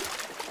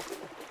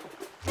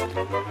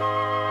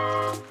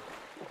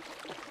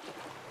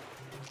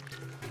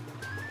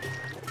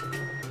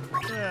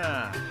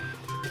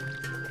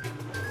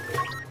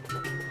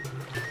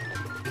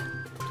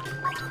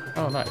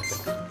 Oh,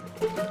 nice.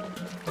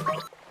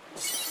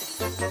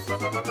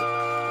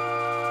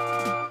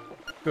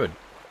 Good.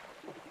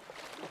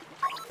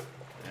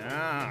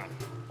 Yeah.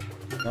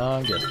 Oh,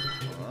 I'm good.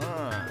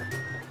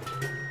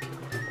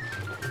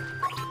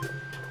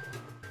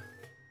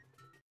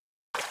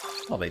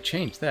 Oh, they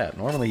changed that.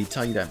 Normally he'd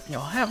tell you to, you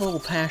know, have a little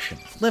passion.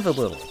 Live a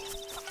little.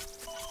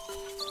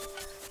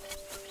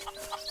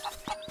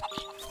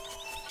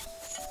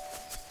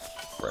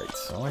 Right,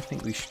 so I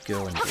think we should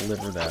go and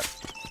deliver that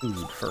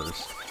food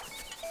first.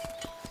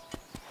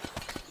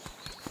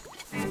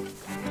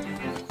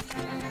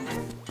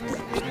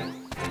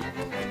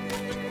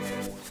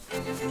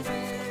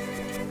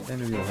 Then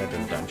we'll head to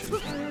the dungeon.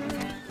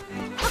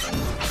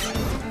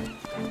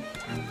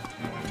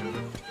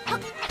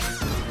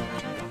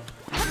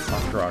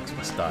 Rocks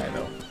must die,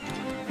 though.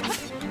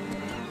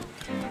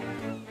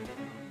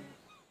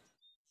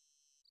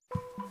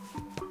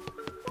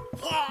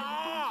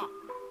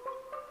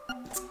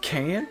 It's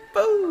canned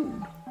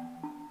food!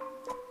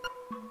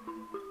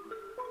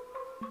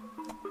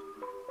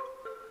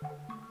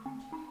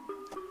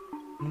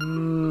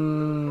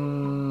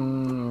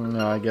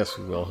 No, I guess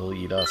we will. He'll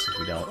eat us if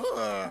we don't.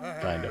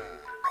 Kinda.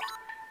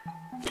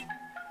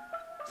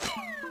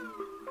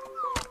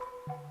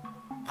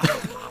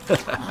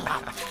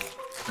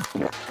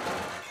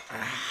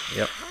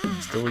 Yep,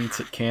 still eats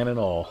it can and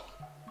all.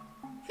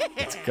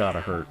 It's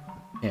gotta hurt.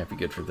 Can't be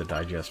good for the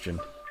digestion.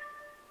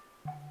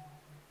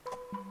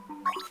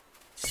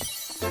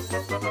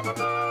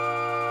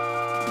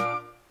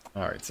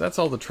 Alright, so that's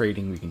all the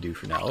trading we can do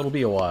for now. It'll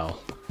be a while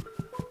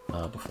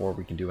before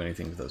we can do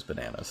anything with those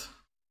bananas.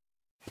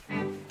 Get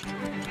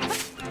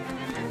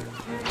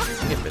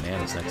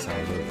bananas next time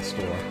we go to the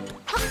store.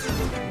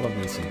 Love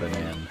me some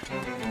banana.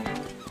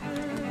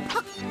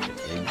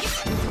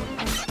 Eggs.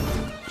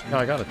 Now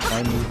I got a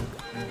tiny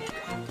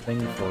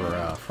thing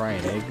for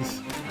frying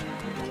eggs,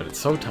 but it's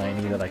so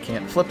tiny that I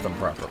can't flip them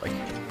properly.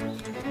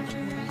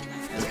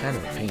 It's kind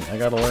of a pain. I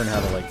gotta learn how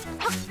to, like,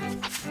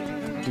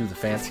 do the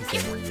fancy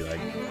thing where you,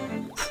 like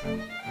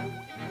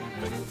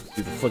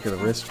do the flick of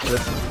the wrist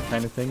flip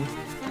kind of thing.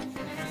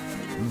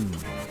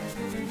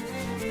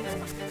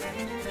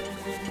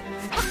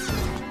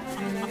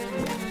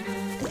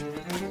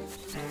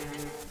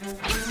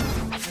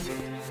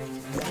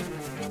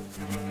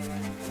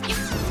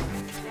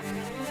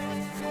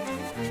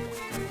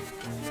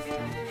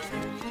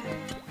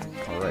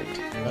 Alright,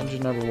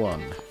 dungeon number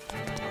 1.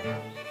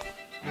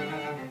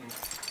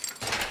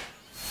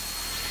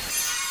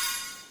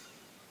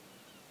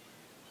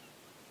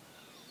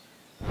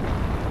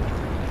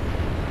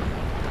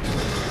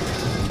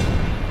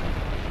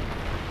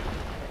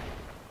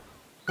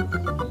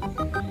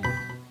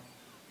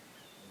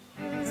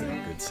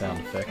 Sound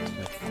effect,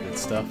 that's good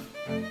stuff.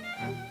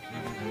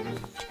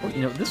 Oh,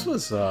 you know, this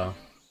was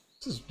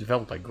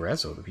developed by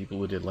Grezzo, the people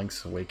who did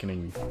Link's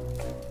Awakening,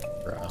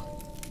 or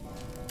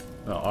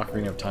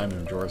Ocarina of Time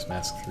and Majora's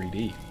Mask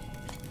 3D.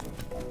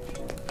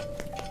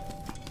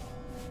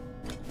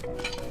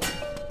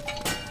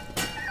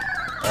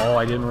 Oh,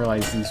 I didn't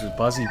realize these were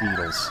Buzzy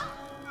Beetles.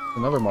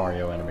 Another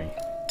Mario enemy.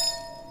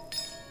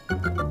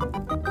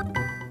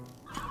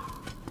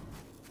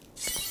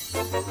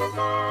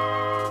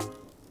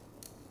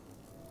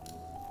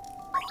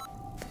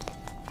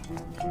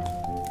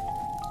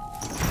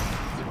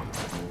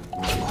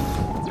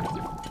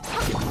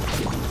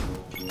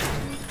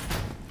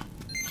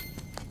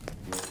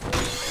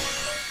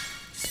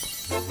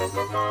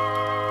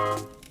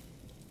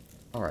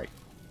 Alright,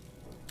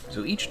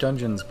 so each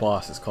dungeon's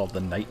boss is called the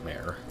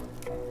Nightmare.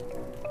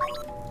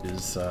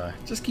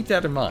 Just keep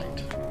that in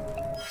mind.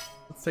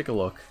 Let's take a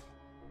look.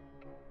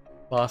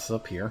 Boss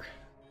up here.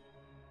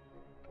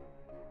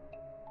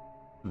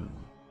 A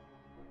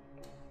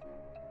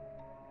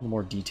little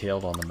more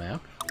detailed on the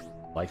map.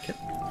 Like it.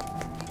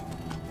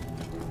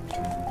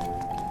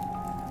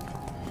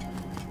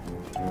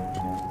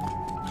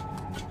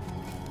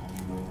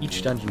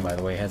 Each dungeon, by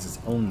the way, has its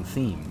own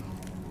theme,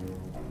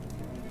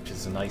 which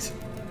is a nice,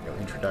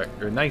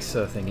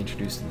 thing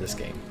introduced in this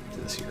game to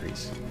the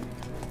series.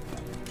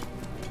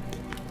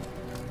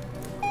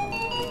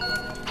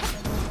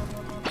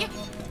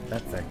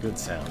 That's that good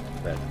sound,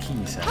 that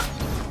key sound.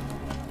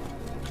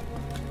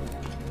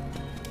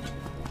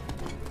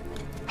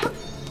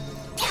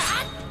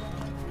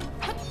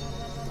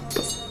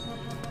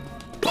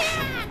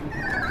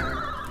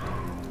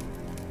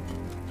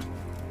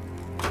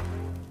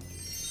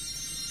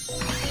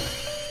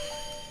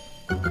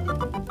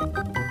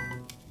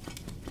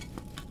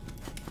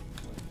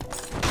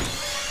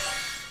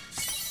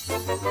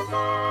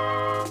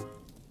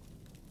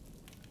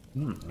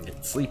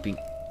 It's sleeping.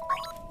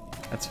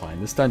 That's fine.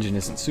 This dungeon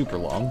isn't super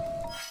long.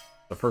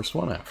 The first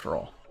one, after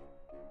all.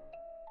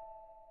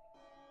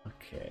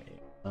 Okay.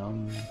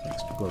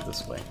 Next we'll go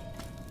this way.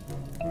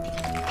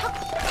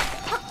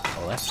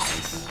 Oh, that's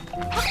nice.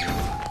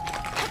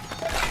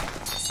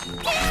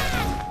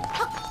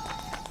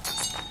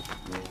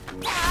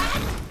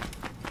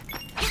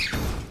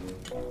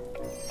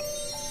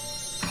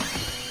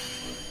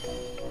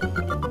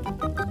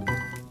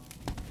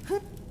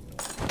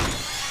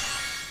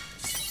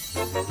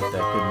 Get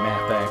that good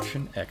map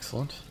action.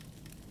 Excellent.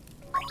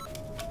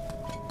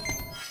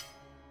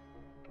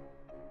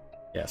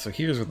 Yeah, so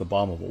here's where the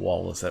bombable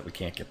wall is that we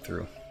can't get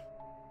through.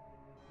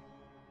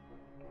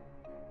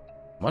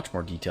 Much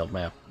more detailed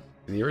map.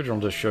 The original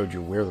just showed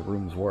you where the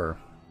rooms were.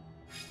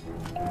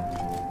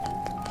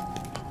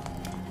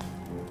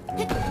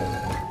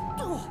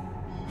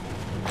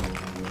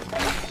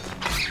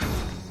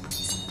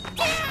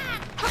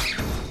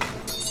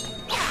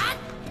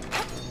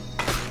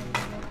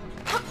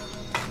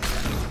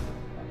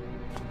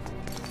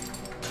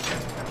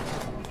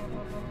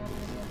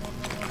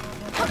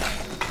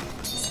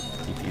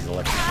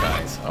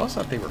 I always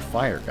thought they were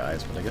fire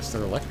guys, but I guess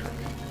they're electric.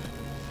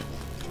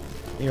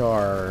 They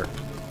are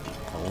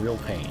a real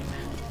pain.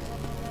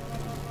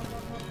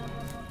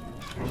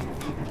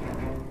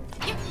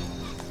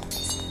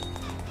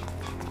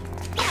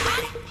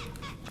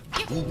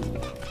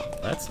 Ooh,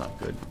 that's not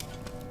good.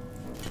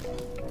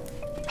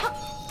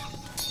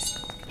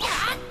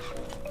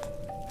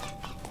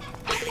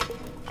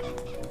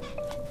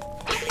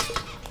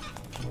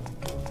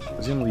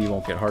 Presumably you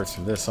won't get hearts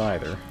from this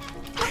either.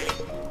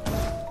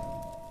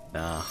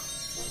 Nah.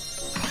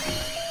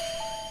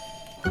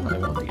 I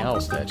want the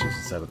owl statues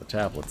instead of the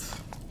tablets.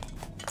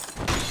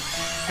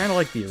 kind of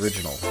like the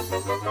original.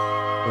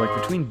 Like,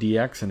 between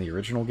DX and the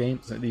original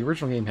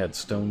game had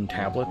stone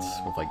tablets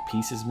with, like,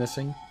 pieces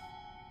missing.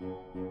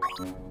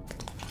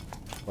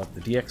 But the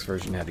DX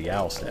version had the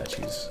owl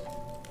statues.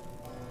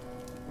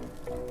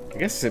 I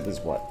guess it was,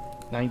 what,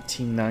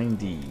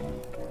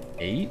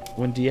 1998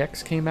 when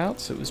DX came out,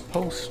 so it was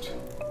post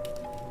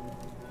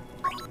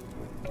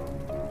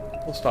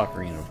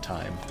Ocarina of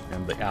Time,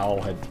 and the owl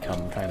had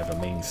become kind of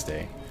a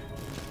mainstay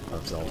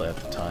of Zelda at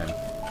the time.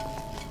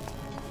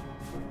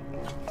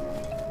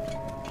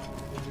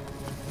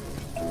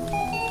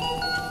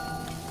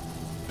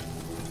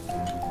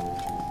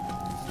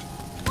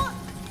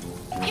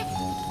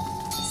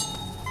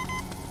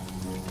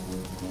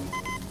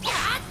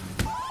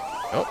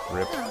 Oh,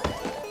 rip.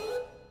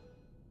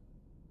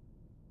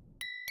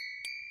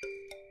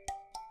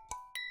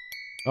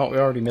 Oh, we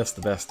already missed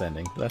the best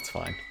ending, but that's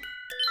fine.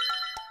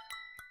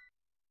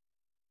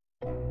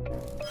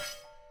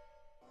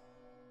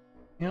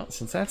 You know,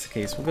 since that's the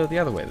case, we'll go the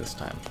other way this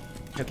time.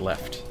 Head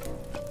left.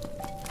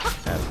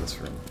 Out of this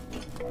room.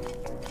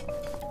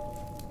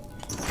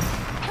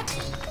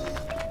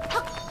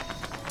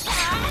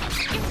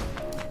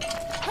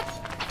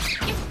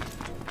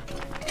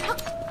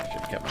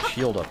 Should've kept my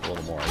shield up a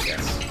little more, I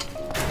guess.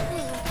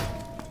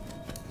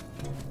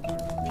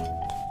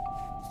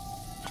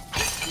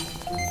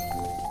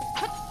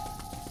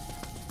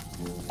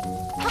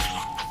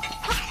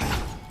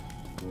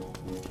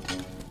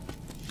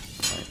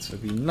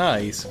 It'd be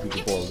nice if we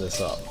could blow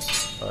this up,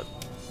 but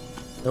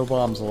no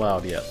bombs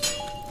allowed yet.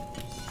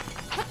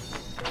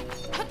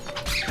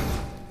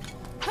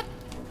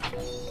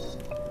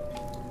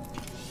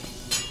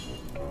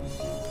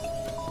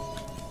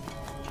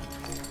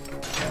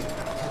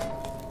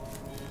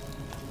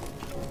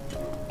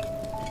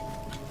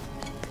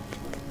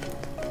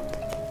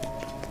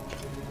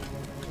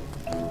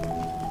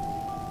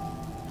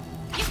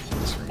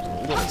 This room's a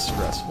little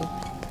stressful.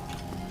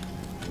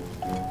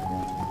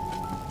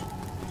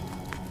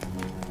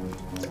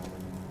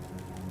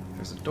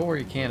 There's a door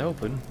you can't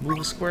open. Move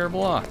a square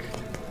block.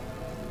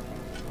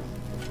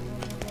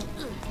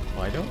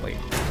 Why don't we?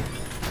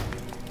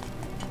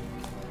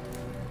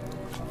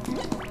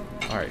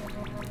 Alright.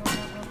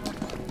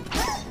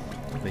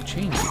 Well, they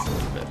changed these a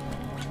little bit.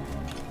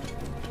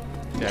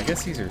 Yeah, I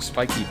guess these are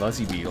spiky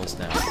buzzy beetles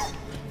now.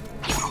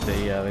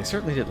 They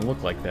certainly didn't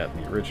look like that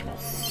in the original.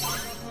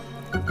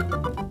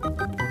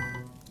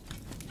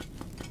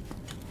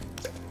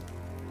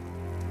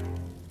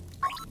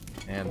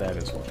 And that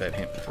is what that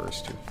hint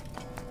refers to.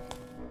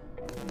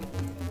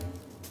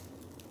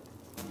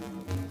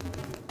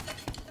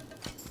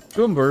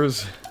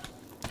 Goombers!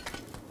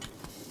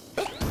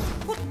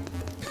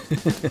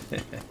 Look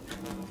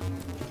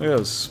at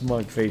those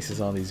smug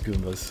faces on these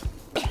Goombas.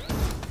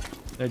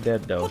 They're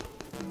dead though.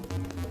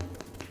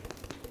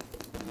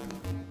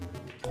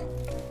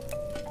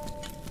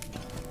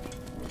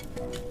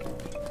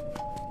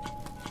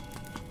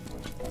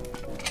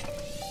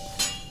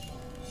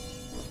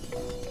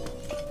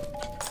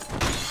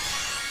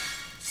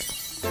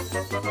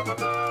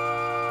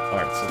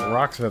 Alright, so the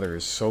Rock Feather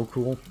is so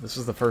cool. This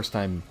is the first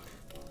time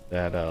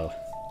that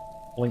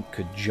Link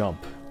could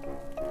jump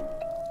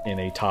in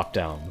a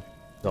top-down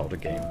Zelda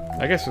game.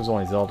 I guess there was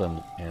only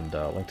Zelda and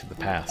Link to the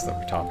Past that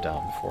were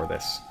top-down before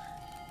this.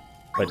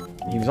 But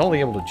he was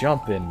only able to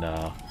jump in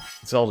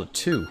Zelda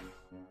 2.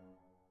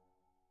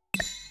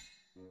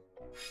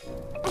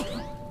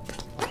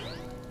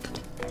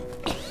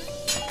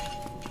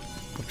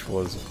 Which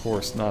was, of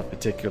course, not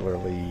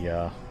particularly...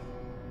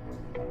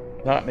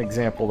 not an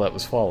example that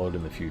was followed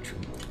in the future.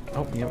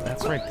 Oh, yeah,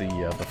 that's right,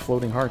 the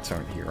floating hearts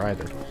aren't here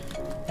either.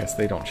 Guess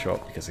they don't show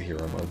up because of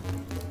hero mode.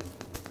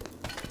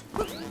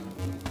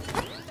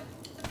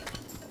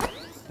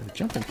 And the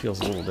jumping feels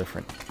a little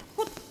different.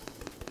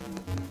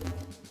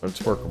 But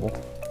it's workable.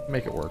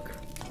 Make it work.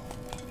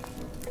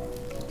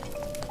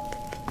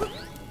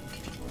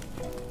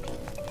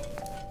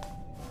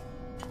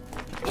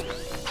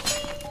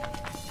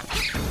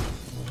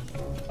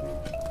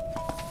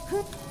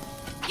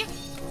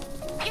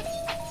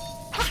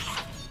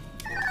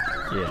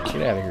 Yeah,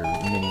 get out of here,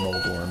 mini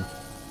moldworm.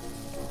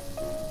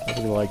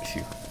 Nobody likes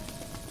you.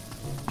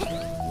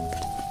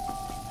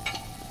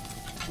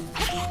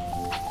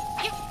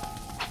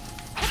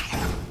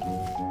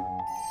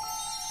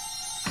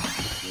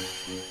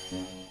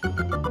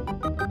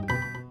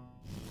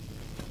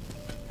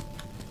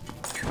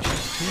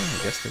 I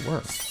guess they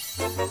were.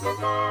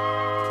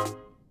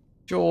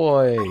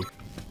 Joy!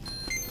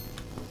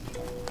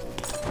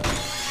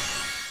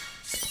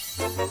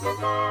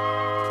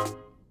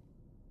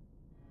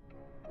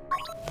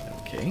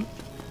 Okay.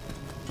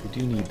 We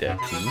do need that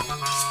key.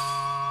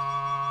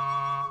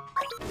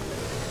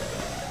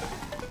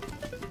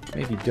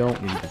 Maybe don't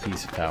need the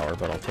piece of power,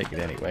 but I'll take it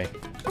anyway.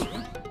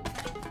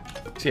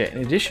 So yeah, in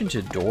addition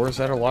to doors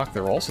that are locked,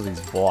 there are also these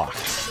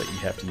blocks that you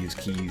have to use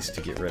keys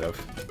to get rid of.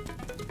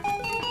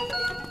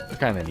 They're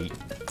kind of neat.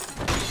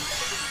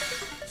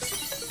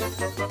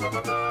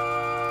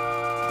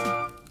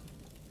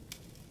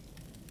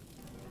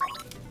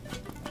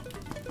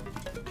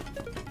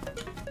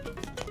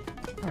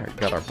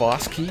 got our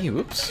boss key,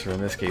 oops, or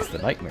in this case the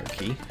nightmare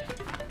key.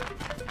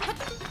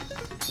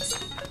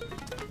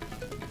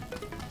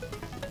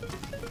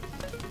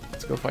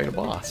 Let's go fight a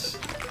boss.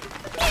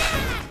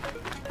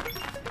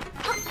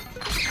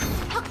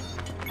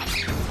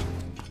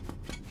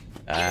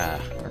 Ah,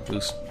 our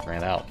boost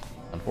ran out.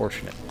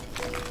 Unfortunate.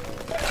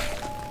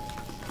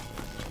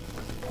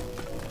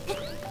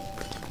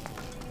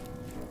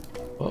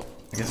 Well,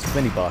 I guess it's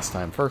mini-boss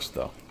time first,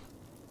 though.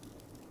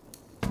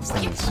 This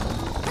thing is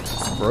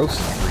gross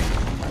and green.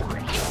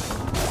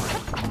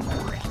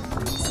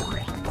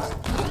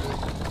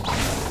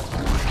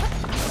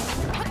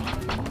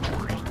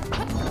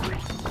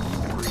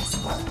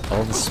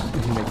 Oh, this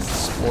makes the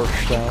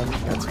scorch sound.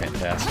 That's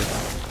fantastic.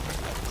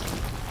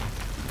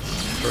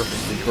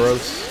 Perfectly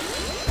gross.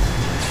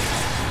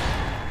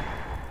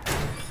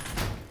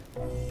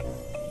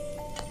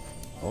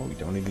 Oh, we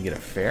don't even get a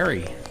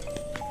fairy.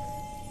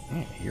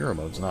 Man, hero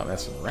mode's not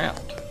messing around.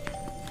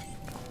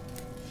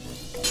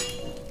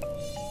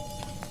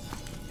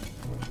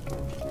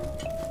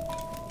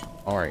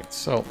 Alright,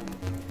 so...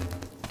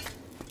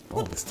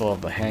 Oh, we still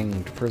have the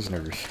hanged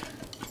prisoners.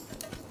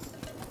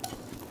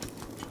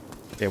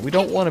 Yeah, we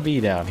don't want to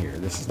be down here.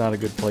 This is not a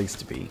good place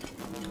to be.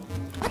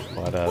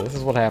 But this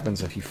is what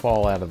happens if you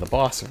fall out of the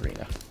boss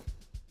arena.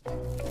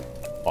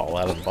 Fall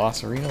out of the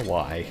boss arena?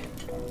 Why?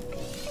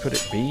 Could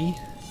it be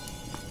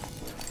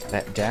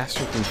that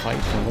dastardly fight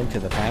from Link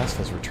to the Past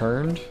has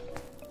returned?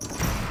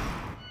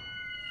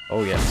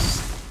 Oh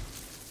yes.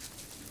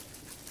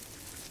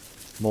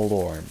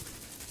 Moldorm.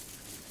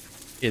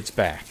 It's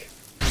back.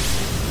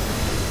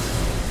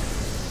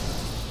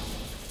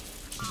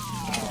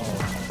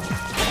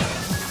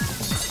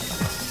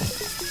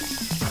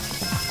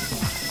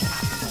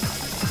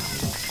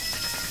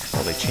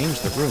 Oh, they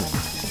changed the room.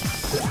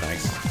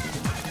 Nice.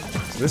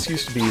 So this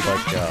used to be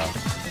like,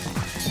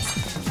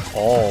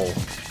 all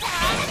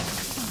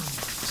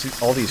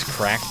these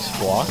cracked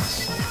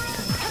blocks,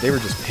 they were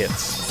just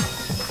pits.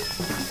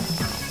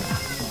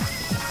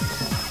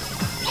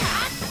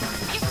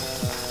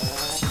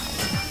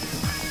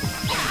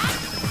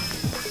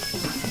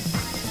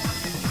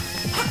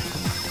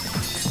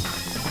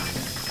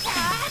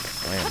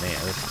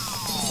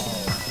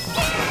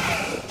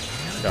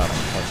 Got him.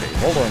 Okay,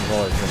 Moldorm's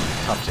always been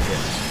tough to hit.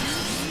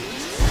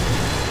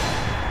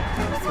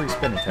 3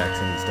 spin attacks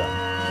and he's done.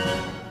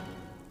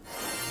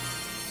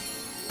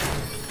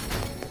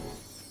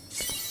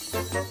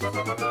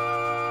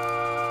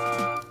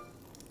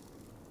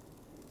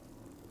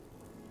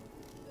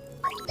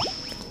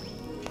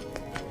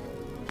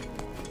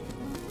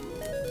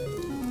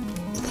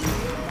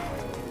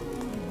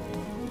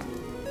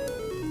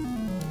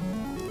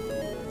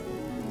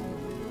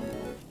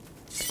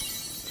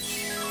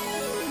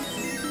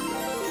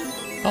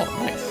 Oh,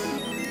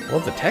 nice.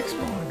 Love the text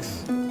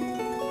box.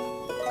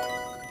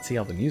 Let's see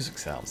how the music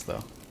sounds,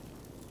 though.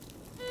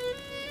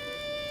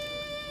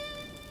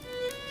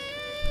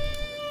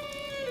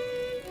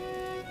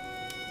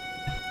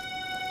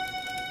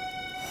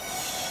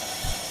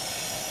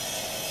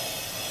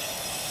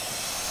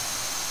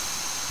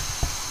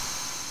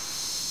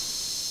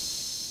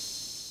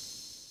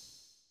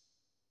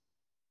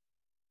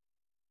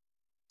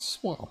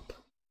 Swamp.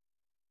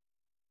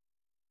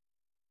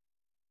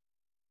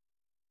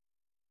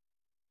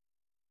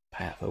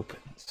 Path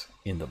opens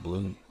in the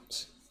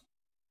blooms.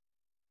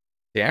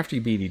 After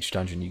you beat each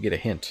dungeon, you get a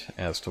hint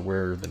as to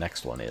where the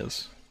next one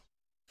is.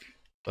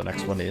 The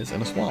next one is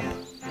in a swamp.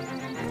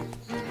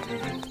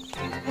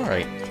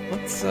 Alright,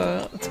 let's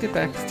get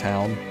back to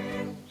town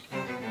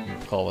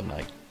and call it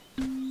night.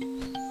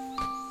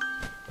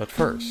 But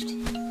first,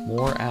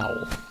 more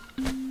owl.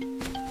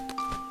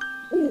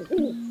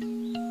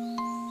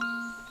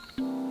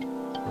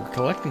 We're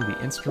collecting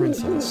the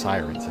instruments and the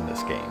sirens in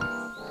this game.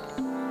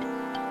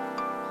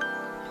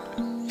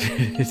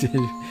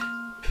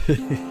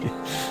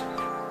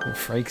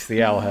 Frakes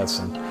the owl has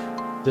some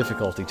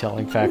difficulty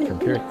telling fact from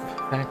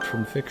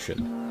fiction.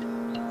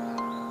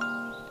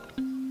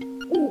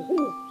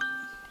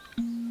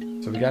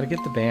 So we gotta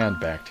get the band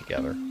back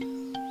together,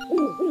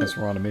 as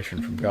we're on a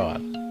mission from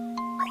God.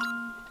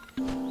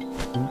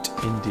 Hoot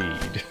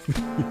indeed.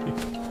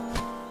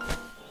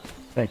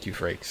 Thank you,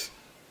 Frakes.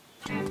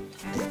 You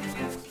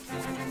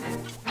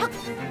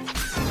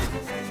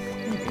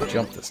can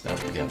jump this now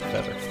to get a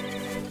feather.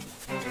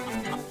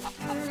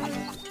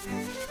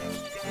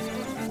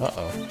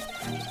 Uh-oh.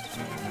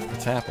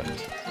 What's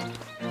happened?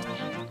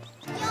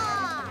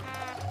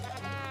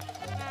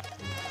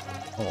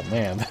 Oh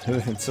man,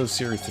 it's so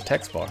serious the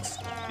text box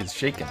is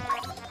shaking.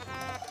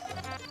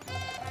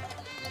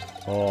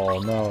 Oh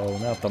no,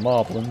 not the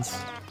moblins.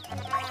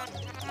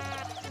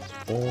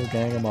 Whole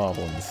gang of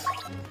moblins.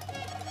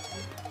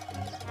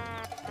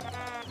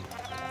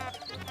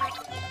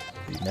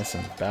 Be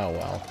messing with Bow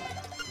Wow.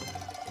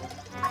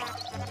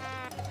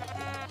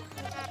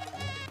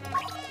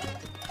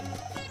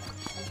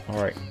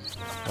 Alright,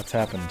 what's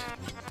happened?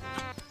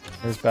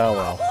 Where's Bow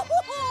Wow?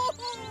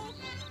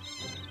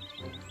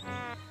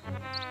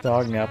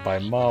 Dogging out by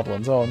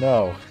moblins, oh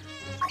no!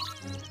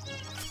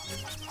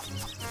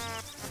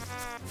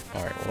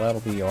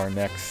 that'll be our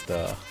next,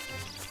 the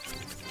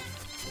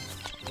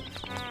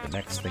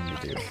next thing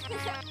to do.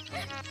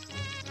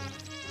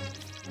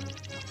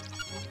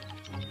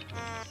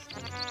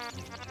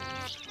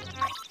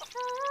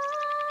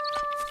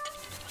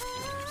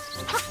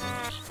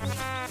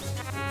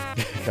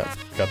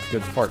 got the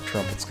good fart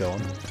trumpets going.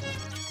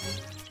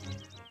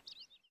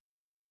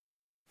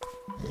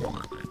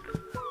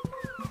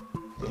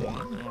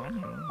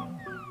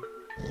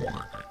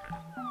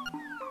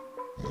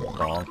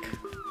 Bonk.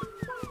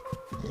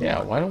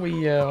 Yeah, why don't we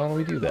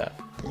do that?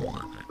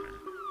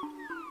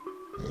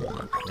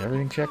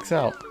 Everything checks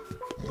out.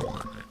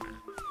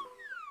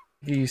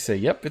 You say,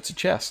 yep, it's a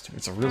chest.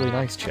 It's a really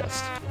nice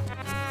chest.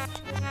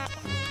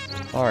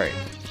 Alright,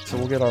 so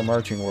we'll get our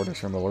marching orders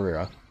from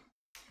Illyria.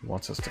 He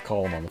wants us to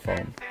call him on the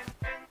phone.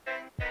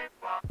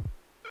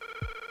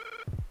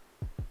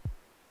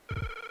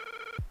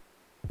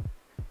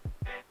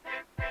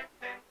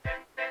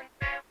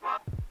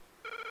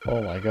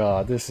 Oh my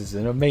god, this is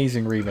an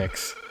amazing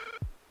remix.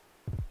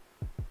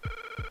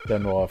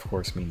 Denwa, of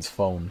course, means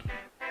phone.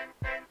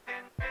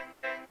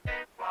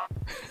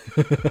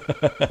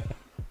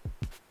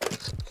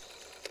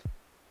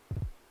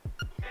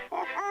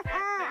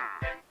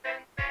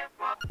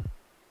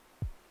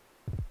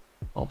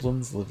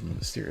 Goblins live in the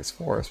mysterious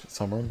forest, but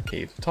some are in the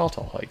caves of Tall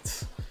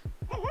Heights.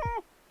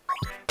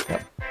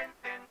 Yep.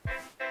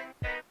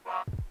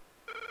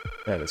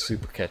 That is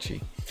super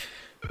catchy.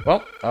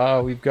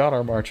 Well, we've got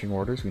our marching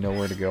orders. We know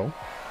where to go.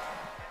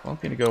 I'm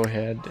going to go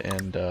ahead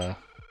and, I'm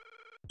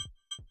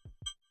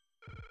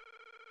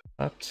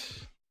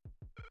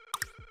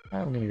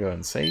going to go ahead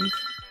and save.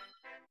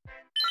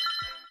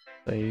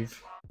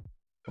 Save.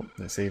 Oh,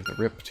 they saved the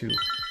rip, too.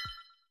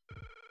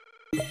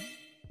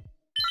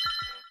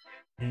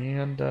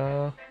 And,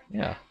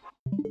 yeah.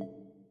 I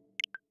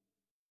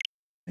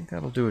think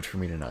that'll do it for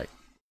me tonight.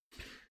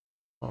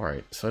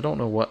 Alright, so I don't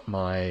know what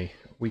my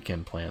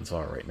weekend plans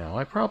are right now.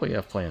 I probably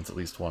have plans at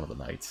least one of the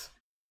nights.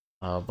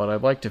 But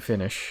I'd like to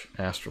finish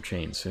Astral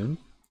Chain soon.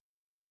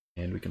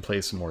 And we can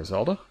play some more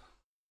Zelda.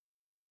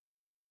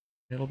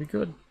 It'll be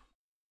good.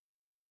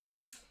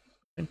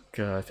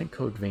 I think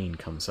Code Vein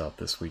comes out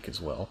this week as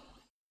well.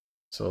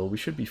 So we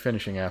should be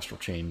finishing Astral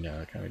Chain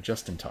kind of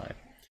just in time.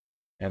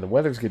 And the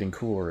weather's getting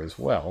cooler as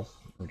well,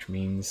 which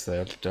means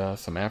that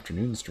some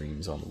afternoon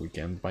streams on the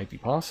weekend might be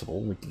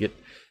possible. We can get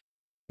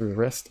through the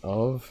rest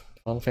of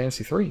Final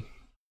Fantasy III.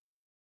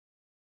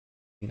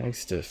 Be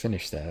nice to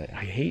finish that.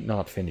 I hate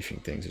not finishing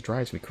things. It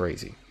drives me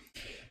crazy.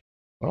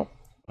 Well,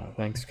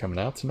 thanks for coming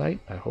out tonight.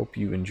 I hope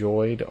you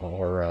enjoyed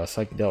our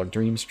Psychedelic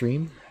Dream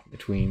stream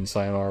between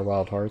Sayonara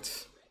Wild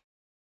Hearts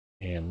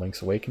and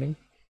Link's Awakening.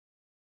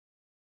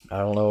 I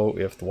don't know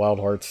if the Wild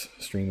Hearts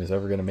stream is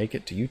ever going to make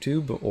it to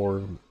YouTube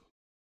or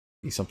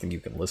be something you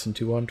can listen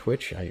to on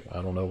Twitch. I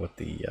don't know what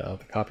the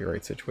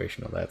copyright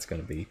situation of that's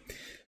going to be.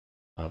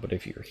 But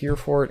if you're here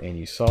for it and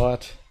you saw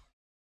it,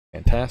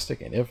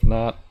 fantastic. And if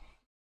not,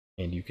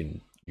 and you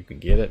can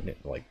get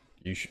it, like,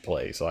 you should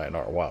play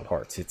Sayonara Wild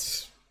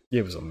Hearts.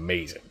 It was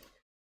amazing.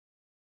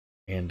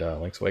 And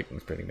Link's Awakening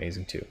is pretty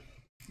amazing too.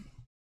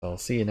 So I'll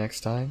see you next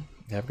time.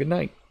 Have a good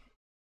night.